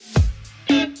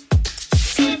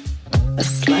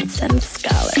and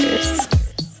Scholars.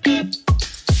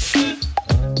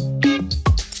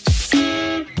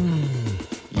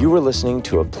 You were listening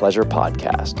to a Pleasure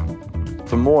podcast.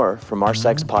 For more from our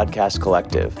Sex Podcast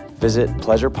Collective, visit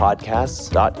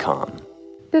pleasurepodcasts.com.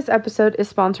 This episode is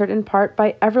sponsored in part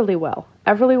by Everlywell.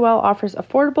 Everlywell offers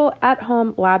affordable,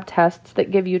 at-home lab tests that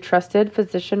give you trusted,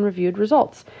 physician-reviewed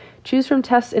results. Choose from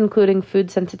tests including food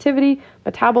sensitivity,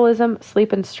 metabolism,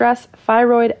 sleep and stress,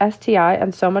 thyroid, STI,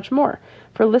 and so much more.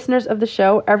 For listeners of the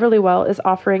show, Everlywell is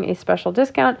offering a special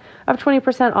discount of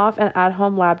 20% off an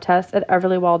at-home lab test at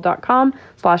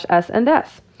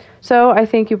everlywell.com/S&S. So I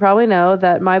think you probably know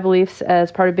that my beliefs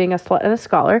as part of being a slut and a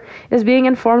scholar is being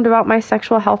informed about my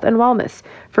sexual health and wellness.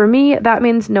 For me, that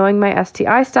means knowing my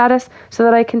STI status so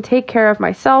that I can take care of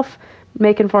myself,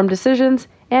 make informed decisions,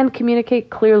 and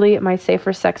communicate clearly my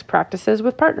safer sex practices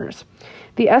with partners.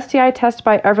 The STI test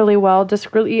by Everlywell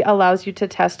discreetly allows you to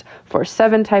test for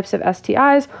 7 types of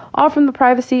STIs, all from the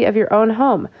privacy of your own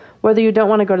home. Whether you don't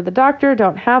want to go to the doctor,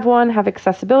 don't have one, have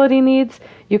accessibility needs,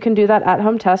 you can do that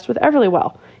at-home test with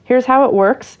Everlywell. Here's how it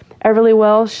works.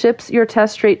 Everlywell ships your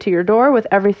test straight to your door with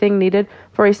everything needed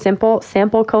for a simple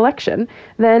sample collection.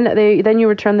 Then you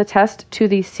return the test to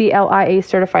the CLIA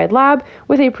certified lab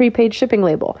with a prepaid shipping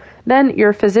label. Then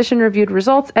your physician-reviewed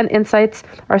results and insights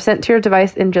are sent to your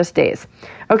device in just days.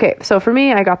 Okay, so for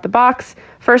me, I got the box.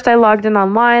 First, I logged in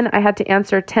online. I had to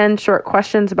answer 10 short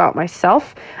questions about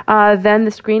myself. Then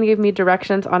the screen gave me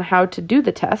directions on how to do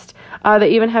the test. They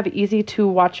even have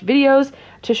easy-to-watch videos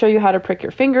to show you how to prick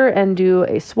your finger and do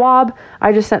a swab.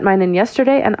 I just sent mine in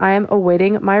yesterday, and I am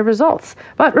awaiting my results.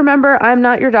 But remember, I'm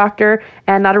not your doctor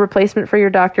and not a replacement for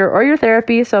your doctor or your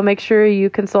therapy, so make sure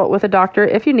you consult with a doctor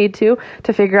if you need to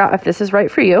figure out if this is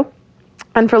right for you.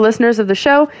 And for listeners of the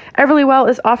show, Everlywell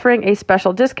is offering a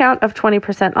special discount of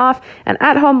 20% off an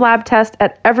at-home lab test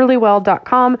at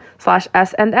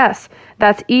everlywell.com/S&S.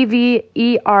 That's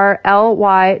EVERLYWELL,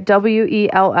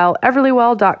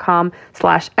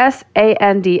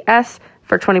 everlywell.com/SANDS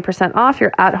for 20% off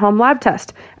your at-home lab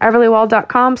test.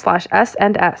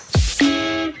 everlywell.com/S&S.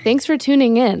 Thanks for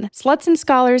tuning in. Sluts and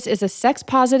Scholars is a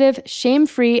sex-positive,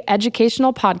 shame-free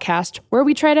educational podcast where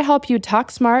we try to help you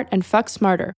talk smart and fuck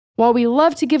smarter. While we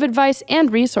love to give advice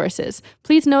and resources,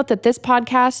 please note that this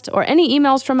podcast or any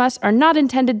emails from us are not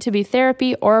intended to be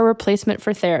therapy or a replacement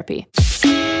for therapy.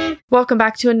 Welcome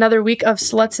back to another week of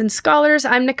Sluts and Scholars.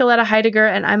 I'm Nicoletta Heidegger,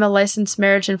 and I'm a licensed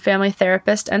marriage and family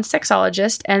therapist and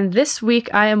sexologist. And this week,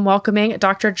 I am welcoming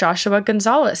Dr. Joshua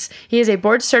Gonzalez. He is a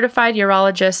board-certified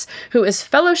urologist who is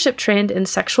fellowship trained in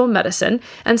sexual medicine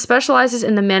and specializes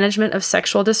in the management of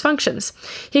sexual dysfunctions.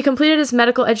 He completed his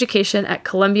medical education at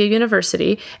Columbia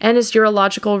University and his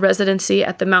urological residency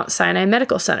at the Mount Sinai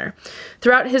Medical Center.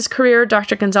 Throughout his career,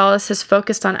 Dr. Gonzalez has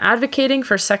focused on advocating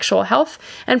for sexual health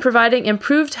and providing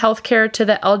improved health care to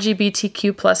the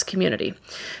LGBTQ+ community.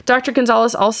 Dr.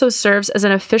 Gonzalez also serves as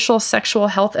an official sexual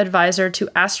health advisor to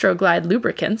Astroglide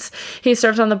Lubricants. He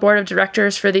serves on the board of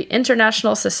directors for the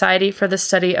International Society for the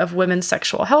Study of Women's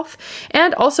Sexual Health,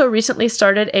 and also recently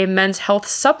started a men's health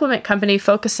supplement company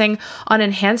focusing on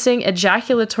enhancing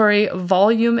ejaculatory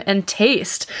volume and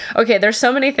taste. Okay, there's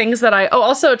so many things that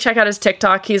also check out his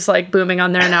TikTok. He's like booming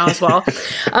on there now as well.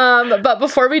 But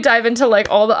before we dive into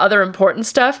like all the other important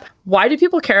stuff, why do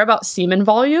people care about semen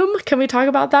volume? Can we talk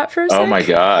about that for a second? Oh my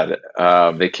God.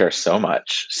 They care so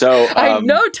much. So I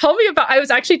know. Tell me about, I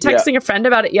was actually texting a friend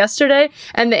about it yesterday,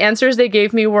 and the answers they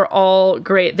gave me were all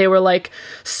great. They were like,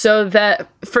 so that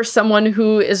for someone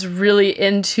who is really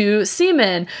into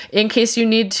semen, in case you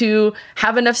need to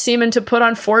have enough semen to put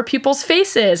on 4 people's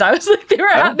faces. I was like, they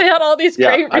had all these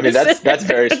great reasons. I mean, that's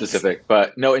very specific,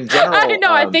 but no, in general. I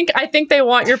know. I think they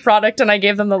want your product, and I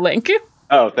gave them the link.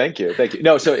 Oh, thank you.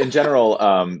 No, so in general,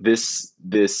 this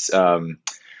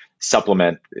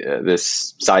supplement,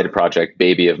 this side project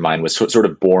baby of mine was sort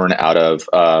of born out of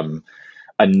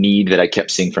a need that I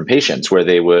kept seeing from patients, where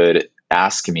they would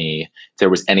ask me if there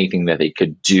was anything that they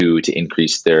could do to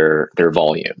increase their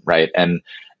volume, right? And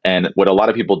what a lot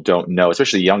of people don't know,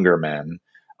 especially younger men,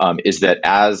 is that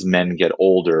as men get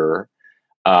older,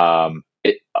 a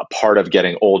part of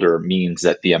getting older means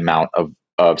that the amount of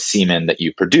semen that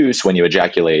you produce when you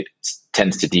ejaculate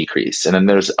tends to decrease. And then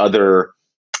there's other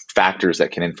factors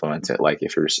that can influence it. Like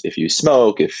if you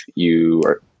smoke, if you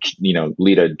are,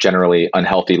 lead a generally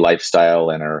unhealthy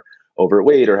lifestyle and are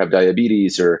overweight or have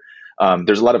diabetes, or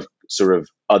there's a lot of sort of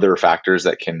other factors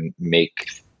that can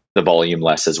make the volume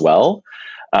less as well.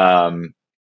 And,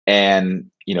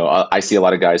 I see a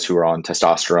lot of guys who are on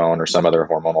testosterone or some other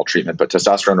hormonal treatment, but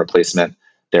testosterone replacement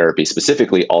therapy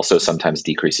specifically also sometimes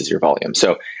decreases your volume.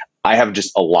 So I have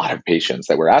just a lot of patients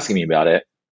that were asking me about it.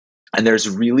 And there's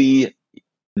really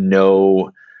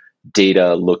no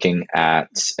data looking at,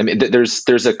 I mean,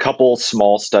 there's a couple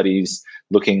small studies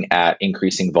looking at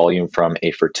increasing volume from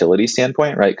a fertility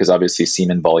standpoint, right? Because obviously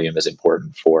semen volume is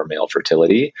important for male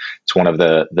fertility. It's one of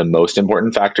the most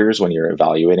important factors when you're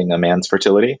evaluating a man's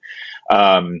fertility.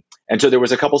 And so there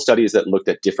was a couple studies that looked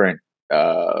at different,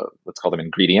 let's call them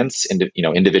ingredients,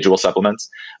 individual supplements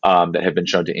that have been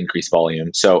shown to increase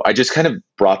volume. So I just kind of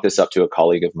brought this up to a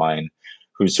colleague of mine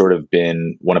who's sort of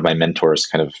been one of my mentors,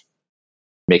 kind of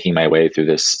making my way through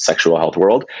this sexual health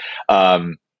world.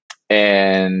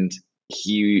 And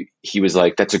he was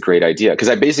like, that's a great idea. Because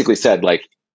I basically said, like,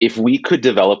 if we could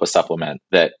develop a supplement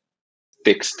that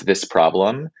fixed this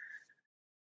problem,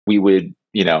 we would,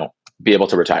 be able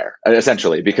to retire,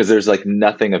 essentially, because there's like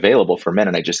nothing available for men.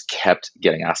 And I just kept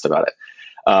getting asked about it.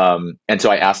 And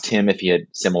so I asked him if he had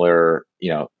similar,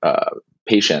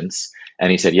 patients.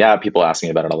 And he said, yeah, people ask me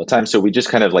about it all the time. So we just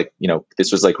kind of like,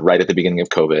 this was like right at the beginning of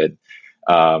COVID.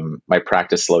 My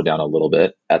practice slowed down a little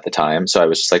bit at the time. So I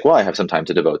was just like, well, I have some time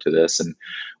to devote to this. And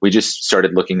we just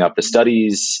started looking up the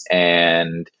studies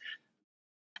and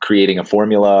creating a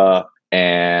formula.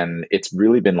 And it's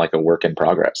really been like a work in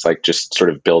progress, like just sort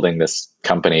of building this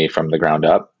company from the ground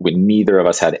up. Neither of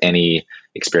us had any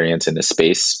experience in this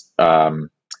space.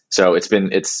 So it's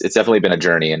definitely been a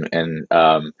journey, and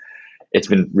it's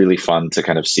been really fun to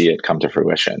kind of see it come to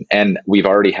fruition. And we've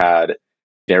already had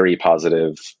very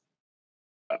positive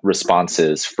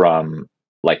responses from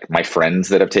like my friends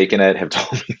that have taken it have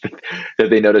told me that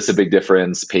they notice a big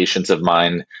difference. Patients of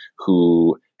mine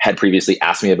who had previously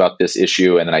asked me about this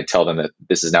issue, and then I tell them that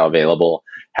this is now available,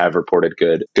 have reported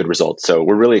good results. So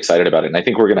we're really excited about it. And I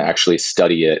think we're going to actually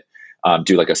study it,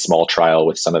 do like a small trial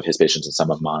with some of his patients and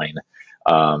some of mine,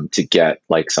 to get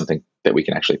like something that we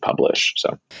can actually publish.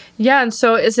 So yeah. And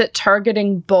so is it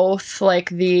targeting both like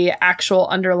the actual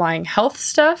underlying health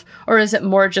stuff, or is it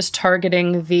more just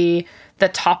targeting the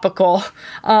topical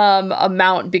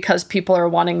amount because people are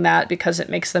wanting that because it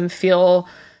makes them feel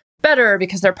better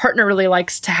because their partner really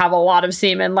likes to have a lot of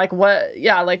semen? Like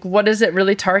what is it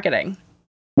really targeting?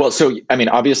 Well, so, I mean,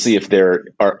 obviously if there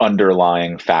are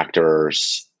underlying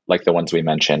factors like the ones we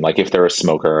mentioned, like if they're a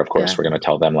smoker, of course, we're going to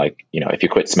tell them like, if you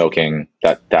quit smoking,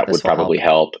 that would probably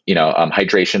help.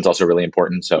 Hydration is also really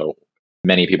important. So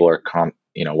many people are,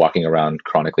 walking around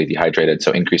chronically dehydrated.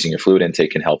 So increasing your fluid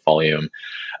intake can help volume.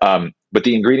 But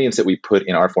the ingredients that we put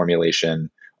in our formulation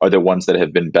are the ones that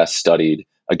have been best studied,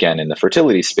 again, in the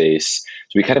fertility space.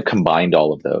 So we kind of combined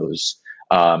all of those.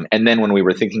 And then when we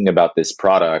were thinking about this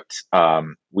product,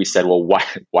 we said, well,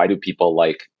 why do people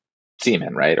like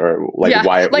semen, right? Or like,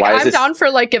 why I'm is this down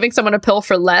for like giving someone a pill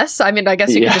for less. I mean, I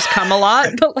guess you can just come a lot,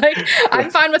 but like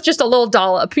I'm fine with just a little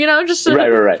dollop, just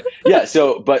right. Yeah.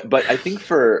 So, but I think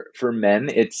for men,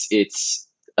 it's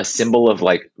a symbol of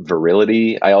like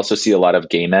virility. I also see a lot of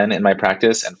gay men in my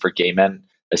practice, and for gay men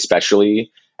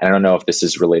especially, and I don't know if this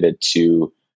is related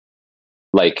to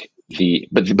like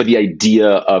but the idea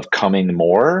of coming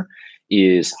more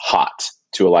is hot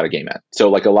to a lot of gay men. So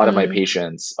like a lot of my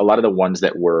patients, a lot of the ones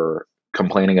that were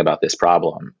complaining about this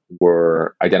problem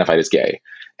were identified as gay,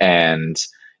 and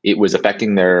it was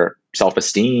affecting their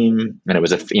self-esteem, and it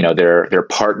was their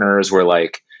partners were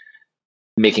like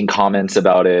making comments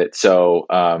about it. So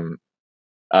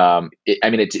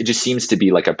it just seems to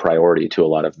be like a priority to a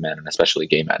lot of men, and especially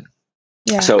gay men.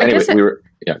 Yeah. So anyway, go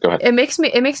ahead. It makes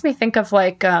me think of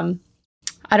like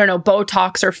I don't know,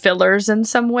 Botox or fillers in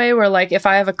some way, where like if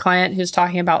I have a client who's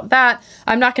talking about that,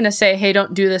 I'm not going to say, hey,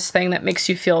 don't do this thing that makes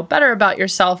you feel better about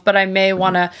yourself, but I may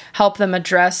want to help them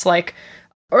address like,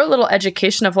 or a little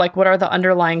education of like, what are the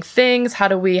underlying things? How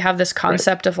do we have this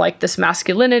concept of like this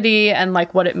masculinity and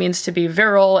like what it means to be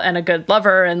virile and a good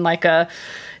lover and like a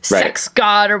sex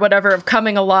god or whatever of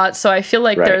coming a lot. So I feel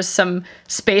like there's some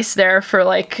space there for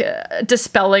like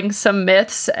dispelling some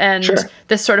myths and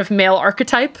this sort of male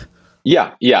archetype.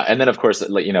 Yeah. And then of course,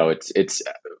 it's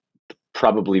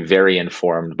probably very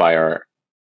informed by our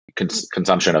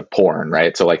consumption of porn,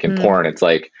 right? So like in porn, it's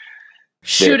like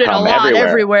shoot it a lot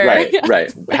everywhere.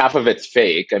 Right. Half of it's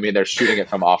fake. I mean, they're shooting it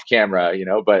from off camera,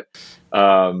 but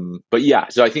yeah.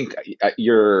 So I think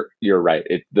you're right.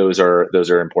 Those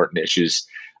are important issues,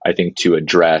 I think, to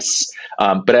address.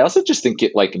 But I also just think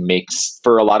it like makes,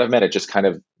 for a lot of men, it just kind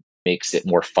of makes it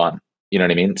more fun. You know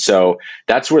what I mean? So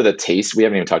that's where the taste, we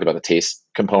haven't even talked about the taste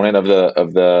component of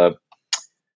the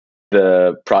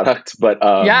product,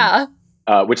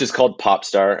 but which is called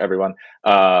Popstar, everyone.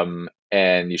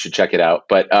 And you should check it out.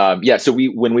 But so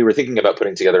when we were thinking about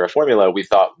putting together a formula, we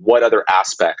thought, what other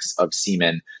aspects of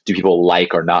semen do people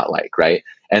like or not like, right?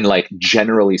 And like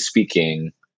generally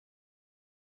speaking,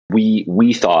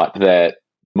 we thought that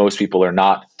most people are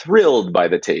not thrilled by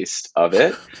the taste of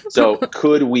it. So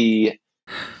could we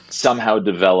somehow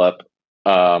develop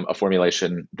a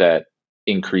formulation that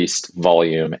increased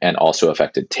volume and also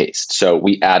affected taste? So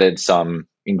we added some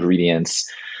ingredients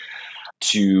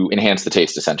to enhance the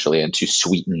taste essentially and to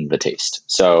sweeten the taste.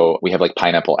 So we have like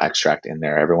pineapple extract in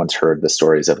there. Everyone's heard the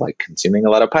stories of like consuming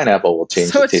a lot of pineapple will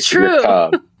change the taste of your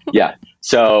cup. Yeah.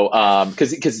 So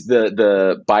because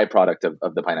the byproduct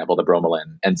of the pineapple, the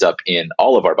bromelain, ends up in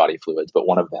all of our body fluids, but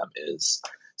one of them is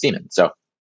semen. So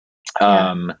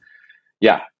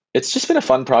yeah, it's just been a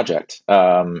fun project.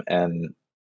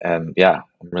 And yeah,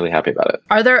 I'm really happy about it.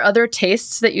 Are there other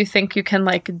tastes that you think you can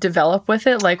like develop with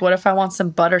it? Like, what if I want some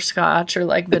butterscotch or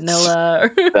like vanilla?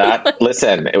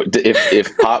 Listen,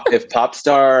 if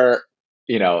Popstar,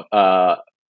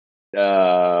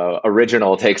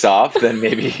 original takes off, then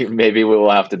maybe we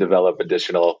will have to develop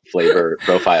additional flavor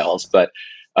profiles. But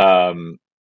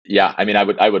yeah, I mean, I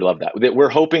would love that. We're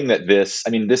hoping that this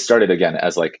started again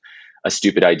as like a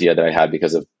stupid idea that I had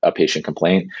because of a patient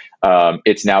complaint.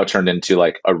 It's now turned into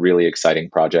like a really exciting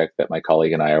project that my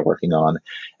colleague and I are working on.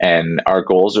 And our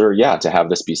goals are, to have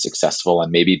this be successful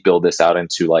and maybe build this out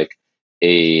into like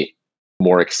a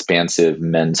more expansive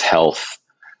men's health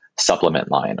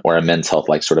supplement line or a men's health,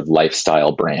 like sort of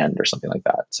lifestyle brand or something like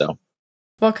that. So.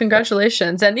 Well,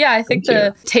 congratulations. And yeah, I think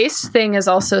the taste thing is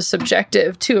also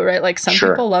subjective too, right? Like some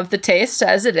people love the taste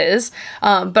as it is.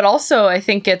 But also I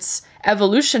think it's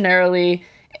evolutionarily,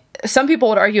 some people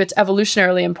would argue it's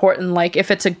evolutionarily important. Like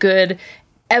if it's a good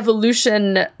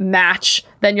evolution match,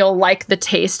 then you'll like the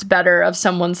taste better of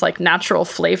someone's like natural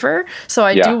flavor. So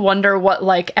I do wonder what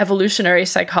like evolutionary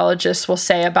psychologists will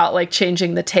say about like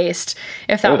changing the taste,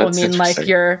 if that will mean like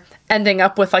you're ending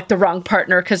up with like the wrong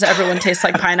partner because everyone tastes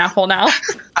like pineapple now.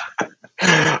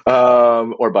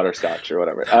 Or butterscotch or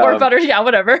whatever. Or butter,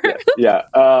 whatever.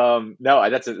 No,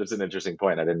 that's an interesting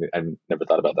point. I never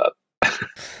thought about that.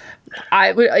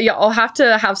 I'll have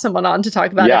to have someone on to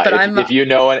talk about it. But if you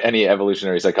know any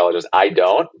evolutionary psychologists, I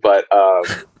don't. But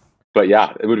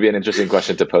yeah, it would be an interesting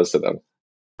question to pose to them.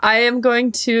 I am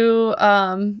going to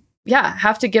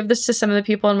have to give this to some of the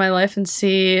people in my life and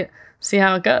see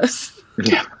how it goes.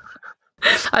 Yeah.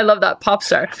 I love that.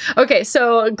 Popstar. Okay,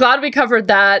 so glad we covered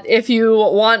that. If you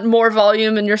want more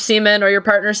volume in your semen or your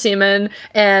partner's semen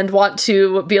and want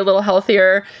to be a little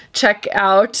healthier, check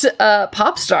out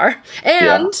Popstar.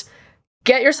 And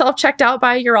get yourself checked out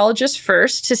by a urologist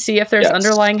first to see if there's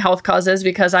underlying health causes,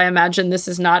 because I imagine this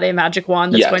is not a magic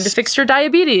wand that's going to fix your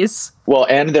diabetes. Well,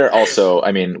 and there are also,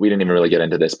 I mean, we didn't even really get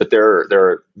into this, but there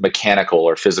are mechanical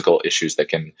or physical issues that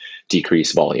can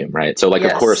decrease volume, right? So like,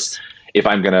 of course, if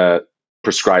I'm going to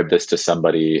prescribe this to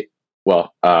somebody,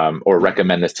 or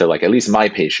recommend this to like at least my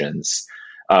patients,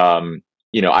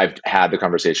 I've had the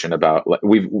conversation about like,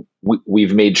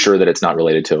 we've made sure that it's not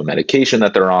related to a medication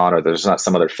that they're on, or there's not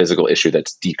some other physical issue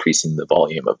that's decreasing the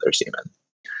volume of their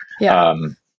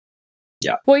semen.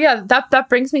 Well, that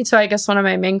brings me to, I guess, one of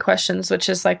my main questions, which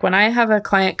is like when I have a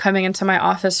client coming into my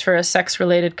office for a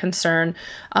sex-related concern,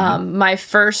 my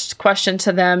first question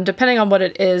to them, depending on what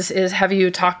it is have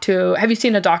you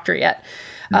seen a doctor yet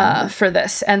for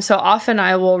this? And so often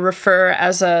I will refer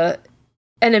as an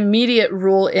immediate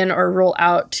rule in or rule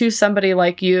out to somebody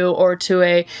like you or to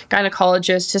a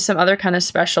gynecologist, to some other kind of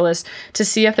specialist, to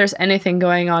see if there's anything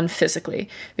going on physically.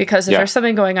 Because if there's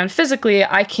something going on physically,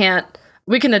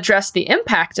 we can address the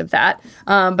impact of that,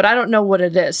 but I don't know what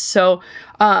it is. So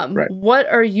what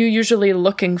are you usually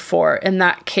looking for in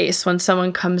that case when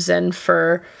someone comes in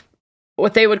for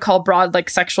what they would call broad, like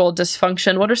sexual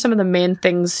dysfunction? What are some of the main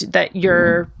things that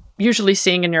you're usually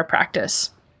seeing in your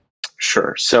practice?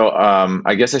 Sure. So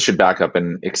I guess I should back up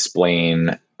and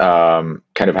explain kind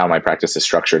of how my practice is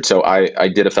structured. So I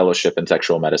did a fellowship in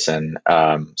sexual medicine.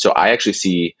 So I actually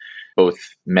see both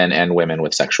men and women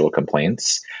with sexual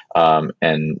complaints,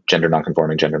 and gender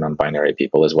nonconforming, gender non-binary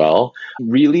people as well.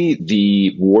 Really,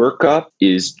 the workup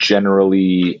is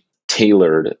generally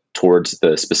tailored towards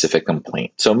the specific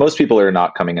complaint. So most people are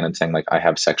not coming in and saying like, I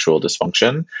have sexual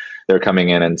dysfunction. They're coming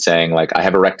in and saying like, I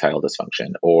have erectile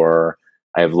dysfunction, or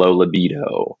I have low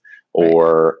libido,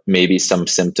 or maybe some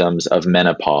symptoms of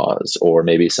menopause, or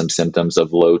maybe some symptoms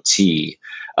of low T.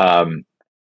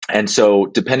 And so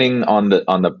depending on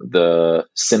the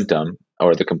symptom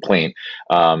or the complaint,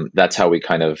 that's how we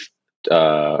kind of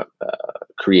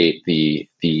create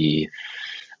the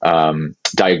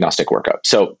diagnostic workup.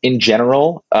 So in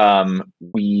general,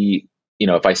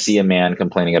 if I see a man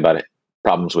complaining about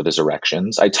problems with his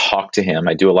erections, I talk to him.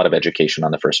 I do a lot of education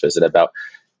on the first visit about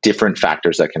different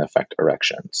factors that can affect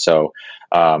erection. So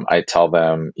I tell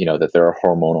them, that there are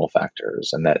hormonal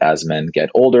factors, and that as men get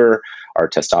older, our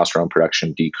testosterone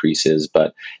production decreases,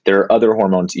 but there are other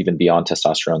hormones even beyond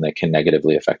testosterone that can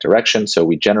negatively affect erection. So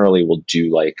we generally will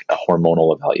do like a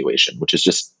hormonal evaluation, which is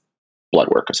just blood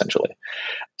work essentially.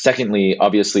 Secondly,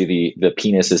 obviously the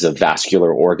penis is a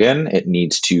vascular organ. It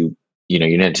needs to, you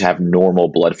need to have normal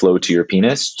blood flow to your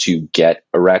penis to get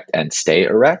erect and stay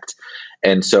erect.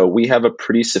 And so we have a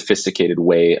pretty sophisticated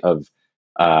way of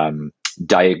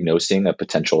diagnosing a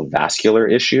potential vascular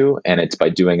issue. And it's by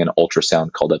doing an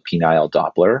ultrasound called a penile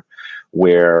Doppler,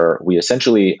 where we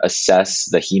essentially assess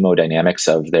the hemodynamics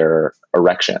of their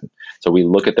erection. So we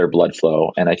look at their blood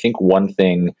flow. And I think one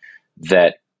thing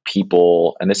that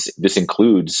people, and this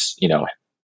includes,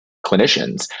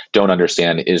 clinicians, don't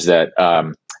understand is that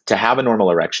to have a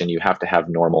normal erection, you have to have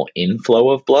normal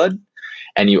inflow of blood.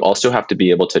 And you also have to be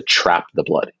able to trap the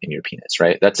blood in your penis,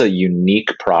 right? That's a unique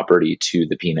property to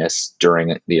the penis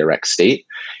during the erect state,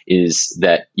 is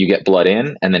that you get blood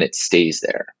in and then it stays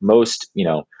there. Most,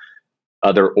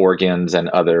 other organs and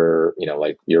other,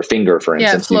 like your finger, for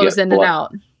instance. Yeah, it flows in and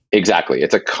out. Exactly.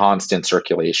 It's a constant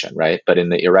circulation, right? But in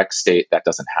the erect state, that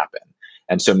doesn't happen.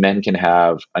 And so men can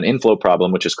have an inflow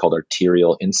problem, which is called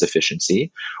arterial insufficiency,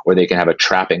 or they can have a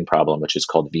trapping problem, which is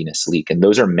called venous leak. And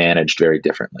those are managed very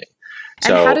differently.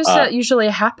 And how does that usually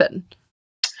happen?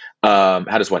 How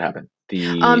does what happen?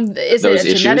 Is it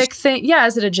a genetic thing? Yeah,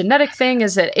 is it a genetic thing?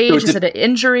 Is it age? Is it an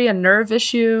injury, a nerve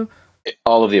issue?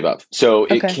 All of the above. So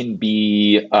it can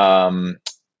be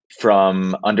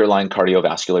from underlying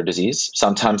cardiovascular disease,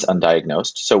 sometimes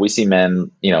undiagnosed. So we see men,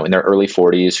 in their early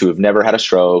 40s who have never had a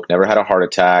stroke, never had a heart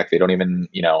attack. They don't even,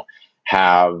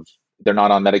 they're not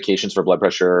on medications for blood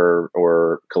pressure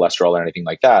or cholesterol or anything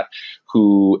like that,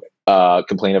 who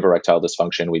complain of erectile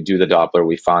dysfunction. We do the Doppler.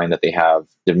 We find that they have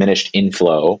diminished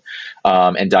inflow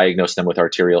and diagnose them with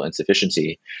arterial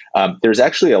insufficiency. There's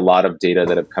actually a lot of data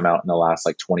that have come out in the last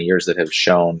 20 years that have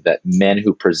shown that men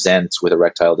who present with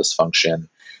erectile dysfunction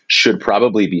should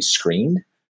probably be screened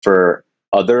for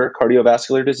other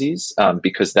cardiovascular disease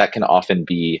because that can often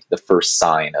be the first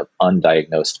sign of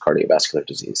undiagnosed cardiovascular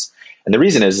disease. And the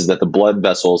reason is that the blood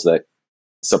vessels that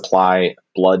supply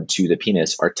blood to the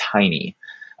penis are tiny.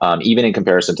 Even in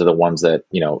comparison to the ones that,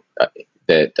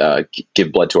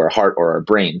 give blood to our heart or our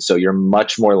brain. So you're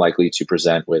much more likely to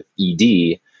present with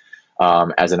ED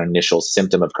as an initial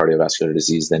symptom of cardiovascular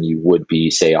disease than you would be,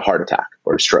 say, a heart attack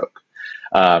or a stroke.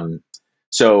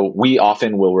 So we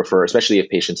often will refer, especially if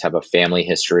patients have a family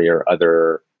history or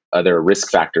other risk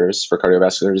factors for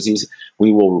cardiovascular disease,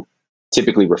 we will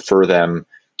typically refer them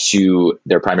to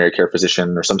their primary care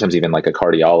physician or sometimes even like a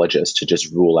cardiologist to just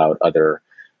rule out other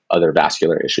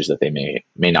vascular issues that they may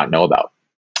not know about.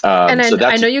 And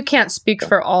I know you can't speak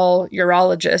for all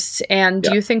urologists. And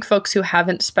do you think folks who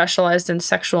haven't specialized in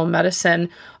sexual medicine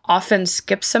often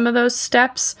skip some of those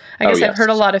steps? I guess I've heard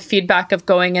a lot of feedback of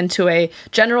going into a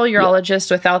general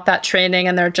urologist without that training,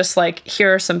 and they're just like,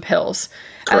 here are some pills,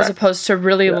 as opposed to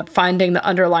really finding the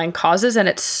underlying causes. And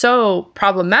it's so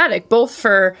problematic, both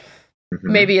for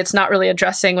maybe it's not really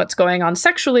addressing what's going on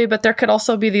sexually, but there could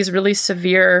also be these really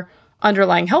severe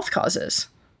underlying health causes.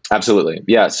 Absolutely.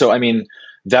 Yeah. So, I mean,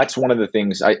 that's one of the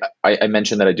things I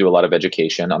mentioned that I do a lot of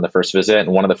education on the first visit. And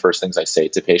one of the first things I say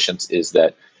to patients is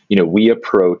that, we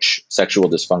approach sexual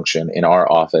dysfunction in our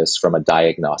office from a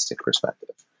diagnostic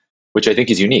perspective, which I think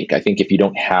is unique. I think if you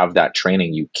don't have that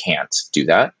training, you can't do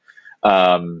that.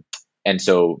 And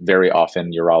so very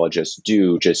often urologists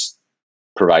do just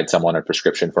provide someone a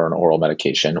prescription for an oral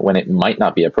medication when it might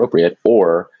not be appropriate,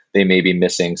 or they may be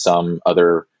missing some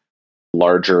other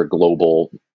larger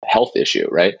global health issue,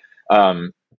 right?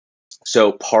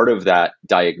 So part of that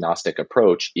diagnostic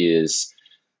approach is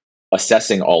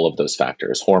assessing all of those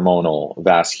factors: hormonal,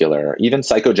 vascular, even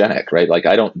psychogenic, right? Like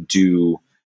I don't do,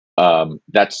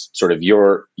 that's sort of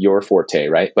your forte,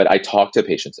 right? But I talk to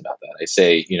patients about that. I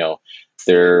say,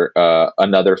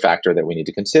 another factor that we need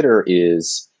to consider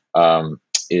is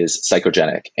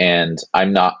psychogenic. And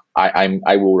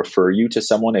I will refer you to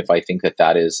someone if I think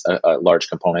that is a large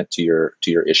component to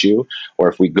your issue, or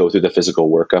if we go through the physical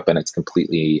workup and it's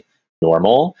completely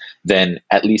normal, then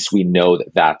at least we know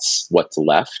that that's what's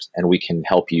left, and we can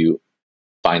help you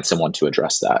find someone to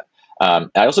address that.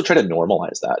 I also try to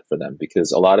normalize that for them,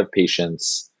 because a lot of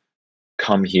patients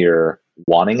come here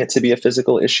wanting it to be a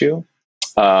physical issue.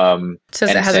 Says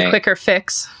it has a quicker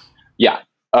fix. Yeah.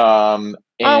 Well,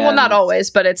 not always,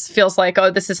 but it feels like,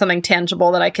 this is something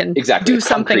tangible that I can do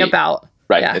something about.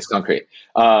 Right. Yeah. It's concrete.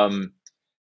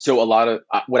 So a lot of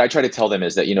what I try to tell them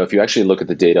is that, if you actually look at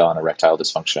the data on erectile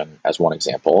dysfunction as one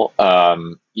example,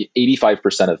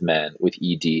 85% of men with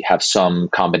ED have some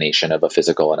combination of a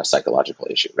physical and a psychological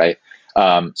issue, right?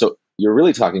 So you're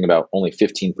really talking about only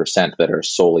 15% that are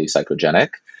solely psychogenic.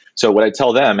 So what I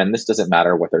tell them, and this doesn't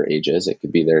matter what their age is, it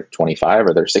could be they're 25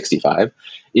 or they're 65,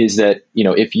 is that,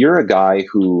 if you're a guy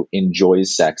who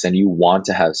enjoys sex and you want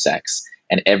to have sex,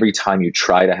 and every time you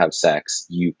try to have sex,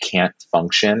 you can't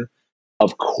function,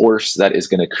 of course, that is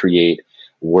going to create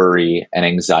worry and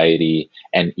anxiety,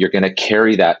 and you're going to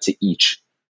carry that to each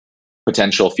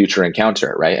potential future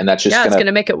encounter, right? And that's just it's going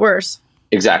to make it worse.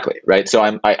 Exactly, right? So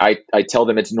I tell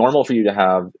them it's normal for you to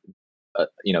have,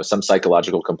 some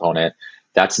psychological component.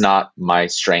 That's not my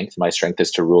strength. My strength is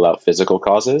to rule out physical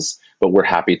causes, but we're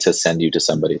happy to send you to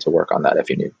somebody to work on that if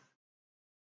you need.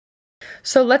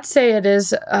 So let's say it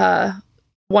is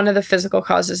one of the physical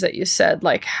causes that you said.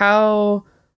 Like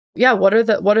what are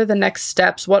the next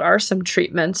steps? What are some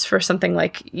treatments for something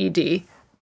like ED?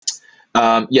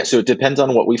 So it depends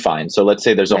on what we find. So let's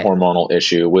say there's a hormonal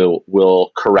issue.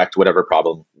 We'll correct whatever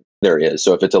problem there is.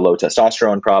 So if it's a low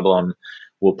testosterone problem,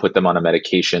 we'll put them on a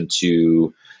medication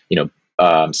to,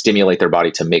 stimulate their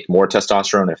body to make more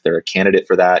testosterone if they're a candidate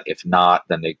for that. If not,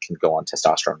 then they can go on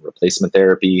testosterone replacement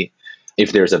therapy.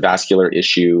 If there's a vascular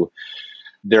issue,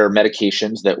 there are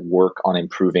medications that work on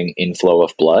improving inflow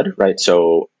of blood, right?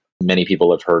 So many people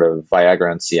have heard of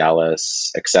Viagra and Cialis,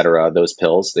 et cetera, those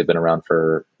pills. They've been around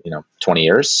for, 20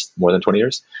 years, more than 20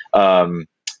 years. But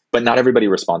not everybody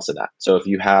responds to that. So if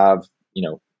you have,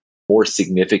 more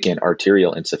significant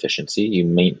arterial insufficiency, you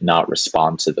may not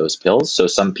respond to those pills. So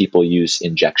some people use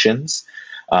injections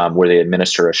where they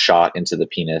administer a shot into the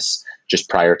penis just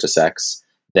prior to sex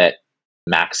that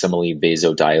maximally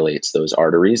vasodilates those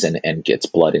arteries and gets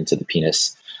blood into the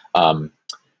penis more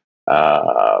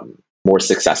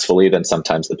successfully than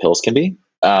sometimes the pills can be.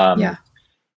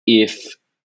 If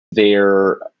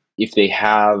they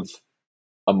have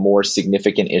a more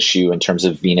significant issue in terms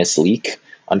of venous leak,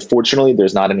 unfortunately,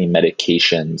 there's not any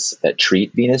medications that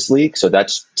treat venous leak. So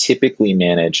that's typically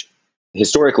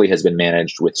historically has been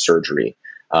managed with surgery.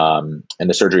 And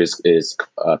the surgery is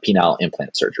penile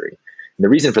implant surgery. And the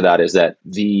reason for that is that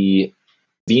the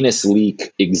venous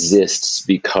leak exists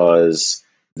because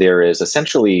there is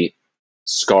essentially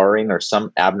scarring or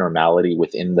some abnormality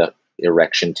within the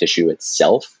erection tissue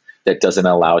itself that doesn't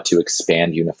allow it to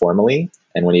expand uniformly.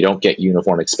 And when you don't get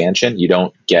uniform expansion, you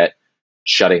don't get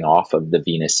shutting off of the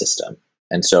venous system.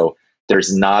 And so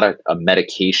there's not a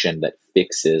medication that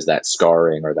fixes that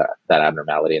scarring or that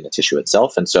abnormality in the tissue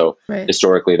itself. And so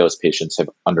historically, those patients have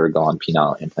undergone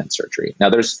penile implant surgery. Now,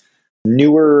 there's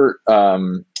newer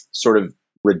sort of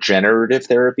regenerative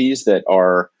therapies that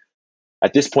are,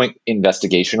 at this point,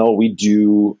 investigational. We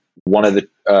do two of the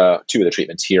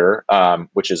treatments here,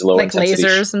 which is low intensity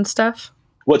lasers and stuff.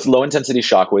 Well, it's low intensity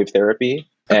shockwave therapy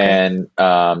and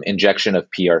injection of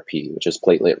PRP, which is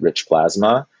platelet-rich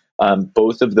plasma.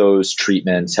 Both of those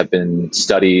treatments have been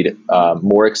studied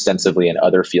more extensively in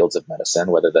other fields of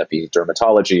medicine, whether that be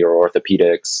dermatology or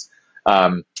orthopedics,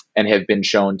 and have been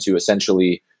shown to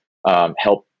essentially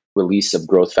help release of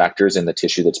growth factors in the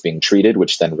tissue that's being treated,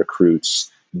 which then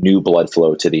recruits new blood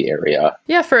flow to the area.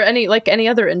 Yeah, for any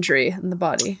other injury in the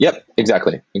body. Yep,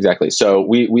 exactly. So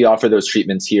we offer those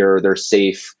treatments here. They're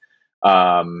safe.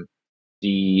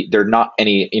 They're not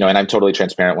any, and I'm totally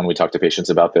transparent when we talk to patients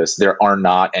about this. There are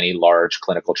not any large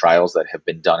clinical trials that have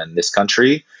been done in this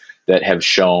country that have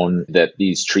shown that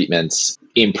these treatments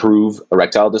improve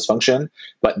erectile dysfunction,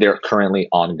 but they're currently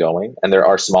ongoing. And there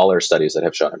are smaller studies that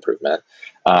have shown improvement.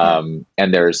 And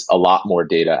there's a lot more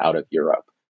data out of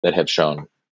Europe that have shown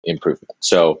improvement.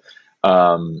 So,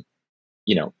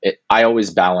 I always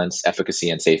balance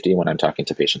efficacy and safety when I'm talking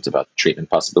to patients about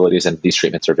treatment possibilities, and these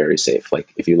treatments are very safe.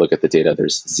 Like, if you look at the data,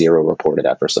 there's 0 reported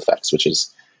adverse effects, which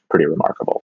is pretty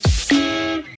remarkable.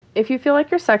 If you feel like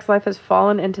your sex life has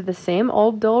fallen into the same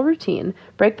old dull routine,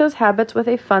 break those habits with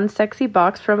a fun, sexy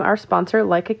box from our sponsor,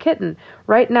 Like a Kitten.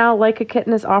 Right now, Like a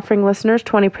Kitten is offering listeners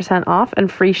 20% off and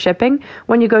free shipping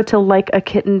when you go to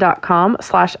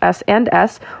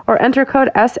likeakitten.com/S&S or enter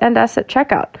code S&S at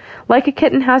checkout. Like a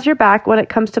Kitten has your back when it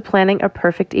comes to planning a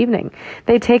perfect evening.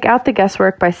 They take out the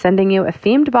guesswork by sending you a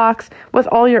themed box with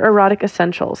all your erotic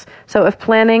essentials. So if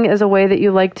planning is a way that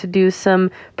you like to do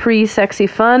some pre-sexy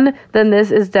fun, then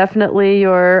this is definitely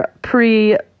your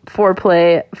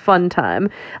foreplay fun time.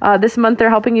 This month, they're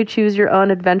helping you choose your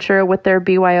own adventure with their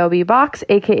BYOB box,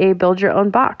 aka Build Your Own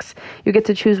Box. You get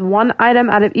to choose one item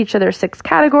out of each of their 6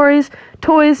 categories: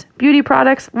 toys, beauty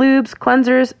products, lubes,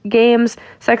 cleansers, games,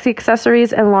 sexy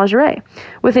accessories, and lingerie.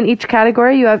 Within each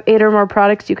category, you have 8 or more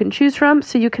products you can choose from,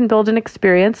 so you can build an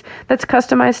experience that's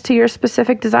customized to your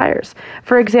specific desires.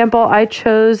 For example, I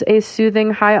chose a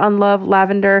soothing high on love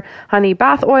lavender honey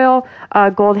bath oil,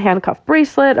 a gold handcuff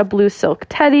bracelet, a blue silk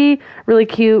teddy, really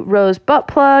cute rose butt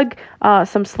plug,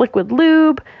 some Sliquid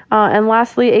lube, and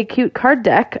lastly, a cute card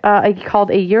deck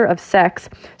called A Year of Sex,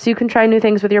 so you can try new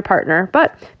things with your partner.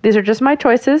 But these are just my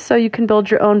choices, so you can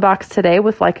build your own box today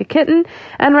with Like a Kitten.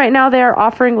 And right now, they are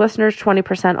offering listeners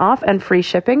 20% off and free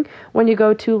shipping when you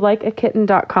go to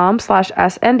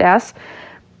likeakitten.com/S&S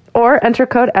or enter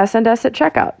code S&S at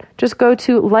checkout. Just go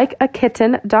to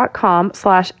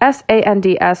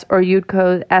likeakitten.com/SANDS or use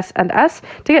code S&S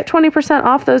to get 20%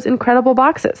 off those incredible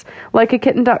boxes.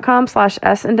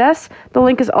 Likeakitten.com/S&S. The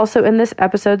link is also in this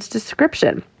episode's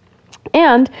description.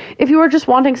 And if you are just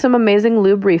wanting some amazing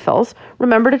lube refills,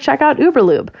 remember to check out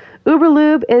Uberlube.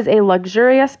 Uberlube is a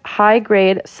luxurious,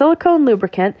 high-grade silicone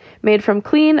lubricant made from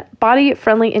clean,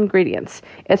 body-friendly ingredients.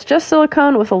 It's just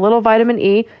silicone with a little vitamin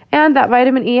E, and that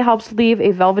vitamin E helps leave a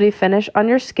velvety finish on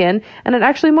your skin, and it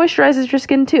actually moisturizes your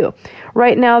skin too.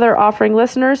 Right now, they're offering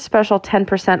listeners special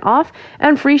 10% off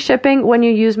and free shipping when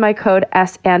you use my code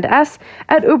S&S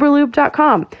at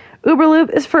uberlube.com. Uberlube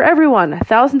is for everyone.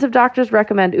 Thousands of doctors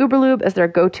recommend Uberlube as their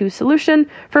go-to solution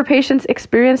for patients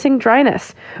experiencing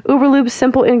dryness. Uberlube's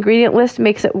simple ingredient list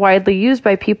makes it widely used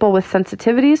by people with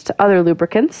sensitivities to other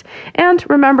lubricants. And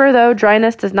remember, though,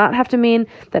 dryness does not have to mean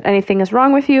that anything is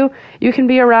wrong with you. You can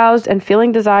be aroused and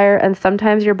feeling desire, and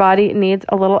sometimes your body needs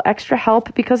a little extra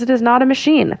help because it is not a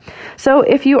machine. So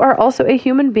if you are also a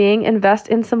human being, invest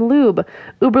in some lube.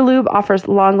 Uberlube offers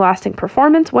long-lasting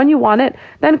performance when you want it,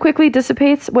 then quickly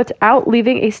dissipates without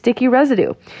leaving a sticky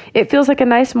residue. It feels like a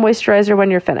nice moisturizer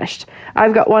when you're finished.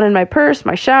 I've got one in my purse,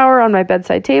 my shower, on my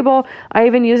bedside table. I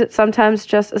even use it sometimes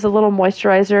just as a little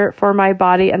moisturizer for my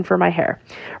body and for my hair.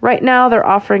 Right now, they're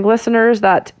offering listeners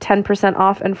that 10%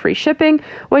 off and free shipping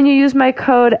when you use my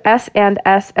code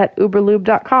S&S at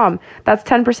uberlube.com. That's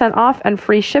 10% off and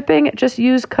free shipping. Just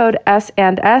use code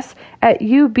S&S at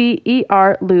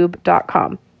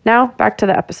uberlube.com. Now, back to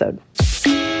the episode.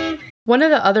 One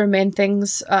of the other main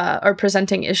things or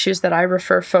presenting issues that I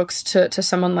refer folks to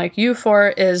someone like you for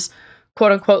is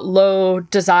quote unquote low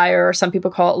desire, or some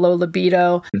people call it low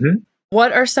libido. Mm-hmm.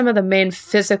 What are some of the main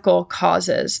physical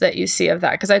causes that you see of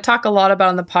that? Because I talk a lot about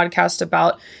on the podcast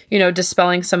about,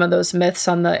 dispelling some of those myths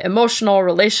on the emotional,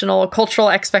 relational, cultural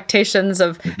expectations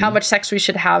of how much sex we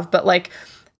should have. But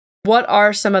what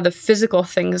are some of the physical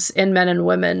things in men and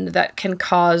women that can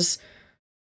cause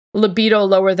libido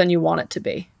lower than you want it to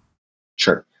be?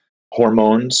 Sure.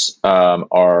 Hormones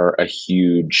are a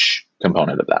huge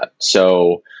component of that.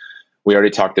 So we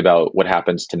already talked about what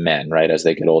happens to men, right? As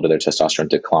they get older, their testosterone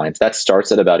declines. That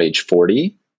starts at about age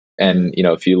 40. And,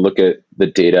 if you look at the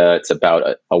data, it's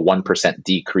about a 1%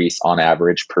 decrease on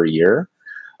average per year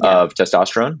of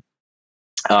testosterone.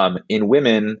 In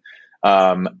women,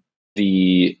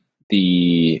 the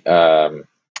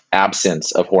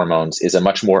absence of hormones is a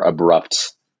much more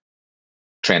abrupt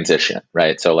transition,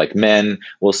 right? So men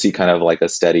will see kind of a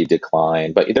steady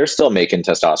decline, but they're still making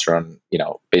testosterone,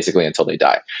 basically until they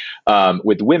die.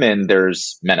 With women,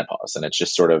 there's menopause, and it's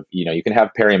just sort of, you can have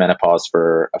perimenopause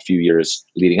for a few years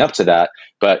leading up to that,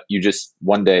 but you just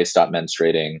one day stop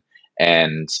menstruating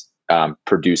and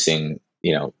producing,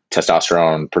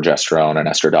 testosterone, progesterone, and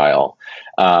estradiol.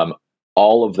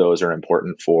 All of those are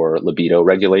important for libido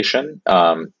regulation.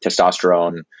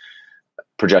 Testosterone,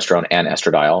 progesterone, and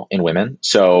estradiol in women.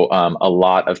 So a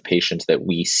lot of patients that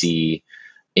we see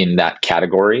in that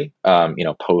category,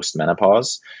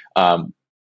 post-menopause,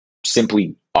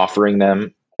 simply offering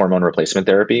them hormone replacement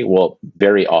therapy will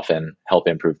very often help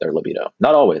improve their libido.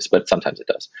 Not always, but sometimes it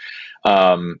does.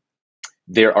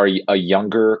 There are a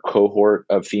younger cohort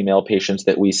of female patients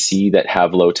that we see that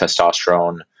have low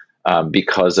testosterone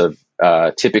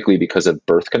typically because of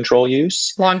birth control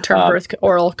use. Long-term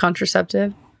oral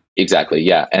contraceptive. Exactly.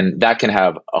 Yeah. And that can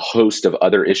have a host of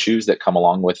other issues that come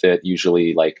along with it,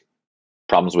 usually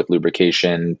problems with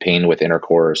lubrication, pain with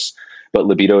intercourse, but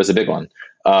libido is a big one.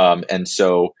 And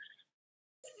so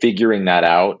figuring that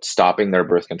out, stopping their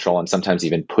birth control, and sometimes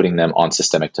even putting them on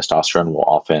systemic testosterone will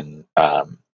often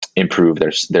improve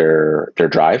their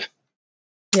drive.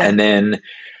 Yeah. And then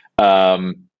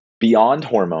beyond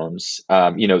hormones,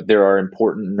 there are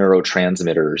important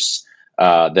neurotransmitters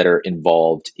that are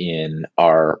involved in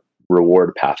our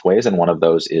reward pathways, and one of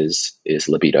those is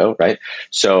libido, right?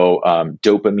 So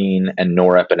dopamine and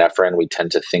norepinephrine we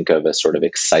tend to think of as sort of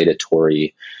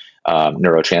excitatory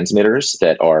neurotransmitters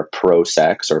that are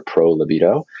pro-sex or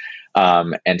pro-libido.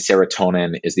 And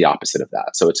serotonin is the opposite of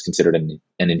that. So it's considered an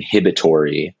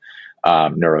inhibitory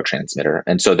neurotransmitter.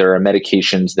 And so there are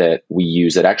medications that we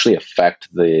use that actually affect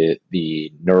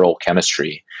the neural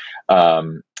chemistry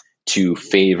to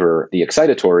favor the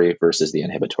excitatory versus the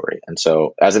inhibitory. And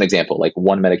so as an example, like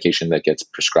one medication that gets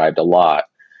prescribed a lot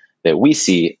that we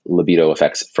see libido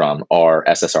effects from are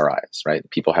SSRIs, right?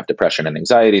 People have depression and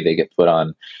anxiety. They get put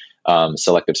on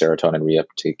selective serotonin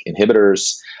reuptake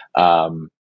inhibitors.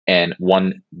 And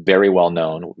one very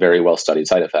well-known, very well-studied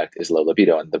side effect is low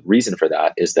libido. And the reason for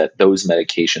that is that those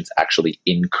medications actually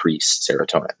increase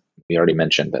serotonin. We already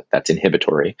mentioned that that's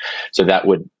inhibitory. So that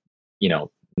would,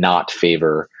 not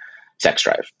favor sex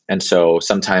drive. And so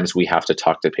sometimes we have to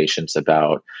talk to patients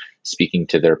about speaking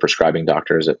to their prescribing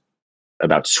doctors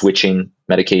about switching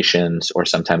medications, or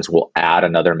sometimes we'll add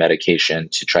another medication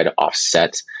to try to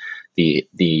offset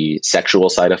the sexual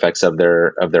side effects of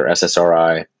their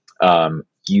SSRI,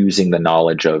 using the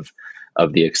knowledge of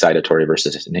the excitatory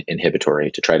versus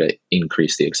inhibitory to try to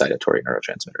increase the excitatory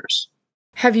neurotransmitters.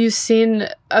 Have you seen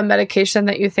a medication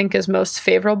that you think is most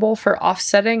favorable for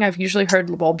offsetting? I've usually heard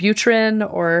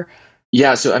Wellbutrin or...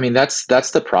 Yeah, so I mean that's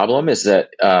the problem, is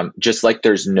that just like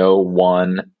there's no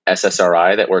one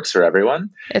SSRI that works for everyone.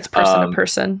 It's person to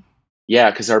person.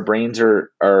 Yeah, because our brains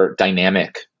are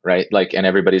dynamic, right? Like, and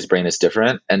everybody's brain is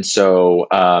different, and so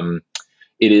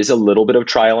it is a little bit of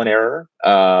trial and error.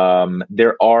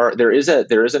 There is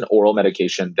an oral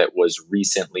medication that was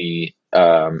recently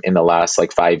in the last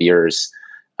 5 years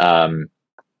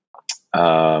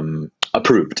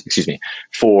approved,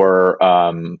 for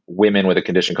women with a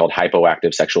condition called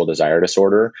hypoactive sexual desire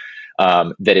disorder,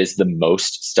 that is the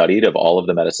most studied of all of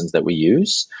the medicines that we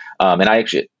use. And I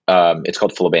actually, it's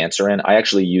called flibanserin. I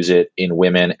actually use it in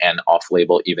women and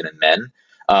off-label even in men,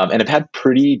 and have had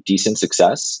pretty decent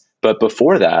success. But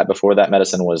before that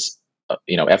medicine was,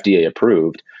 FDA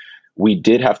approved, we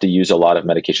did have to use a lot of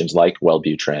medications like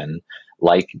Wellbutrin,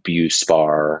 like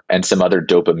Buspar, and some other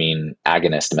dopamine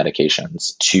agonist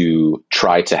medications to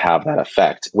try to have that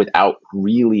effect without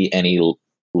really any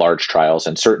large trials,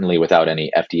 and certainly without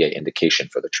any FDA indication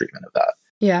for the treatment of that.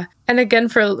 Yeah. And again,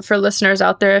 for listeners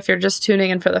out there, if you're just tuning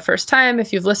in for the first time,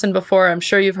 if you've listened before, I'm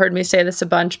sure you've heard me say this a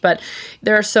bunch, but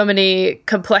there are so many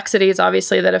complexities,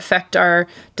 obviously, that affect our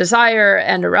desire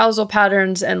and arousal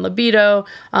patterns and libido,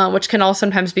 which can all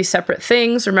sometimes be separate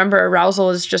things. Remember,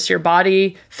 arousal is just your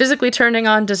body physically turning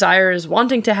on, desire is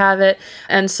wanting to have it.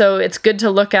 And so it's good to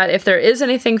look at if there is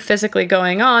anything physically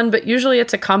going on, but usually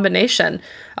it's a combination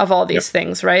of all these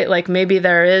things, right? Like maybe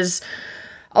there is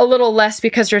a little less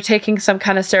because you're taking some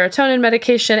kind of serotonin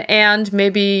medication, and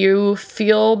maybe you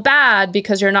feel bad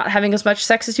because you're not having as much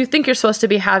sex as you think you're supposed to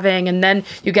be having, and then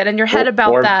you get in your head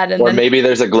about that. And then maybe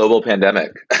there's a global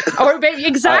pandemic. Or maybe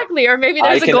or maybe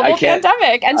there's a global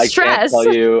pandemic and stress. I can't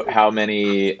tell you how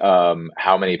many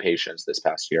patients this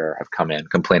past year have come in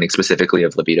complaining specifically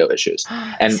of libido issues.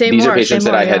 And these are patients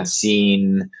that I had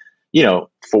seen,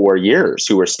 for years,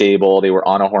 who were stable. They were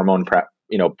on a hormone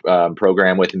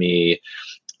program with me.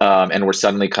 And we're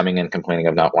suddenly coming in complaining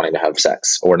of not wanting to have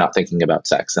sex or not thinking about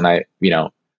sex. And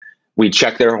we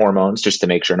check their hormones just to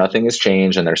make sure nothing has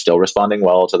changed and they're still responding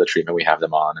well to the treatment we have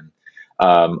them on. And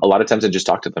a lot of times I just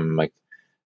talk to them like,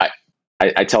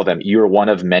 I tell them, you're one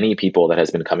of many people that has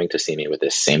been coming to see me with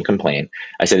this same complaint.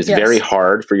 I said, it's very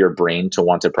hard for your brain to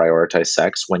want to prioritize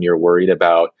sex when you're worried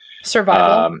about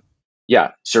survival.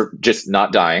 Just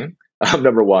not dying.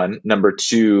 Number one. Number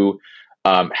two,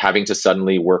 having to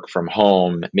suddenly work from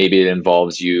home. Maybe it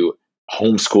involves you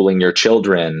homeschooling your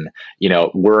children,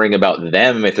 worrying about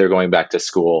them if they're going back to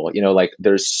school.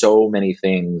 There's so many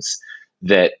things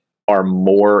that are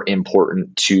more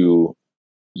important to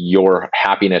your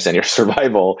happiness and your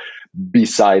survival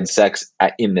besides sex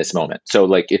in this moment.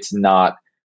 So it's not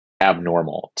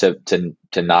abnormal to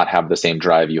not have the same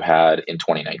drive you had in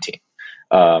 2019.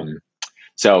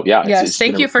 Yes,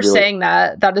 thank you for saying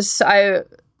that. That is,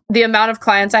 the amount of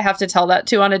clients I have to tell that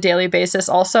to on a daily basis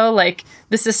also,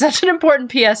 this is such an important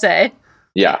PSA.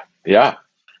 Yeah,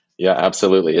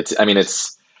 absolutely. What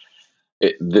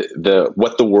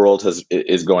the world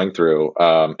is going through.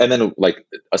 And then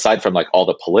aside from all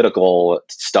the political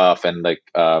stuff and the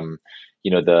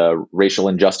racial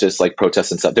injustice,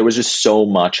 protests and stuff, there was just so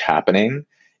much happening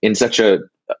in such a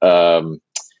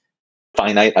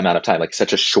finite amount of time,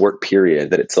 such a short period,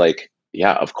 that it's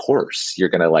yeah, of course you're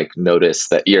going to notice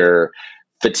that your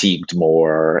fatigued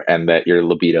more and that your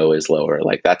libido is lower.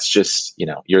 Like that's just,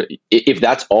 if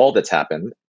that's all that's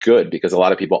happened, good, because a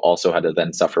lot of people also had to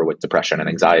then suffer with depression and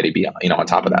anxiety beyond, on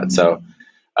top of that. So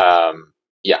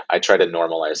I try to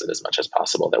normalize it as much as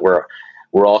possible, that we're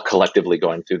all collectively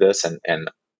going through this and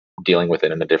dealing with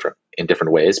it in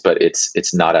different ways, but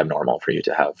it's not abnormal for you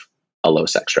to have a low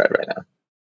sex drive right now.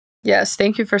 Yes,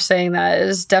 thank you for saying that. It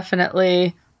is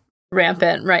definitely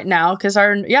rampant right now because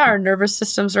our nervous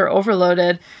systems are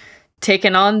overloaded,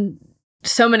 taking on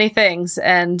so many things,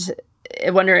 and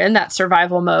when you're in that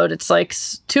survival mode, it's like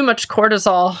too much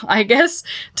cortisol, I guess,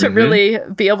 to really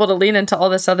be able to lean into all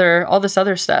this other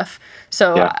stuff.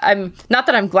 So I'm not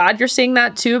that I'm glad you're seeing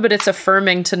that too, but it's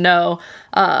affirming to know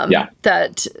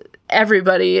that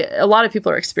a lot of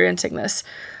people are experiencing this.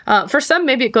 For some,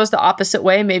 maybe it goes the opposite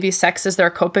way. Maybe sex is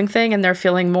their coping thing and they're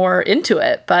feeling more into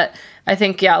it. But I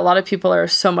think, a lot of people are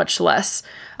so much less.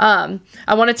 I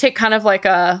want to take kind of like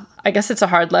I guess it's a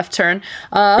hard left turn,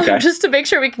 just to make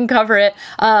sure we can cover it.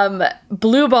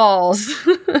 Blue balls.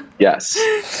 Yes.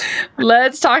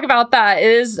 Let's talk about that.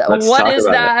 What is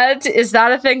that? Is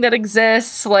that a thing that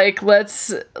exists? Like, let's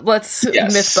myth bust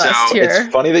here.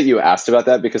 It's funny that you asked about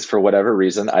that, because for whatever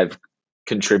reason, I've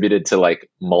contributed to like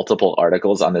multiple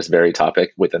articles on this very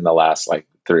topic within the last like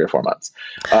 3 or 4 months.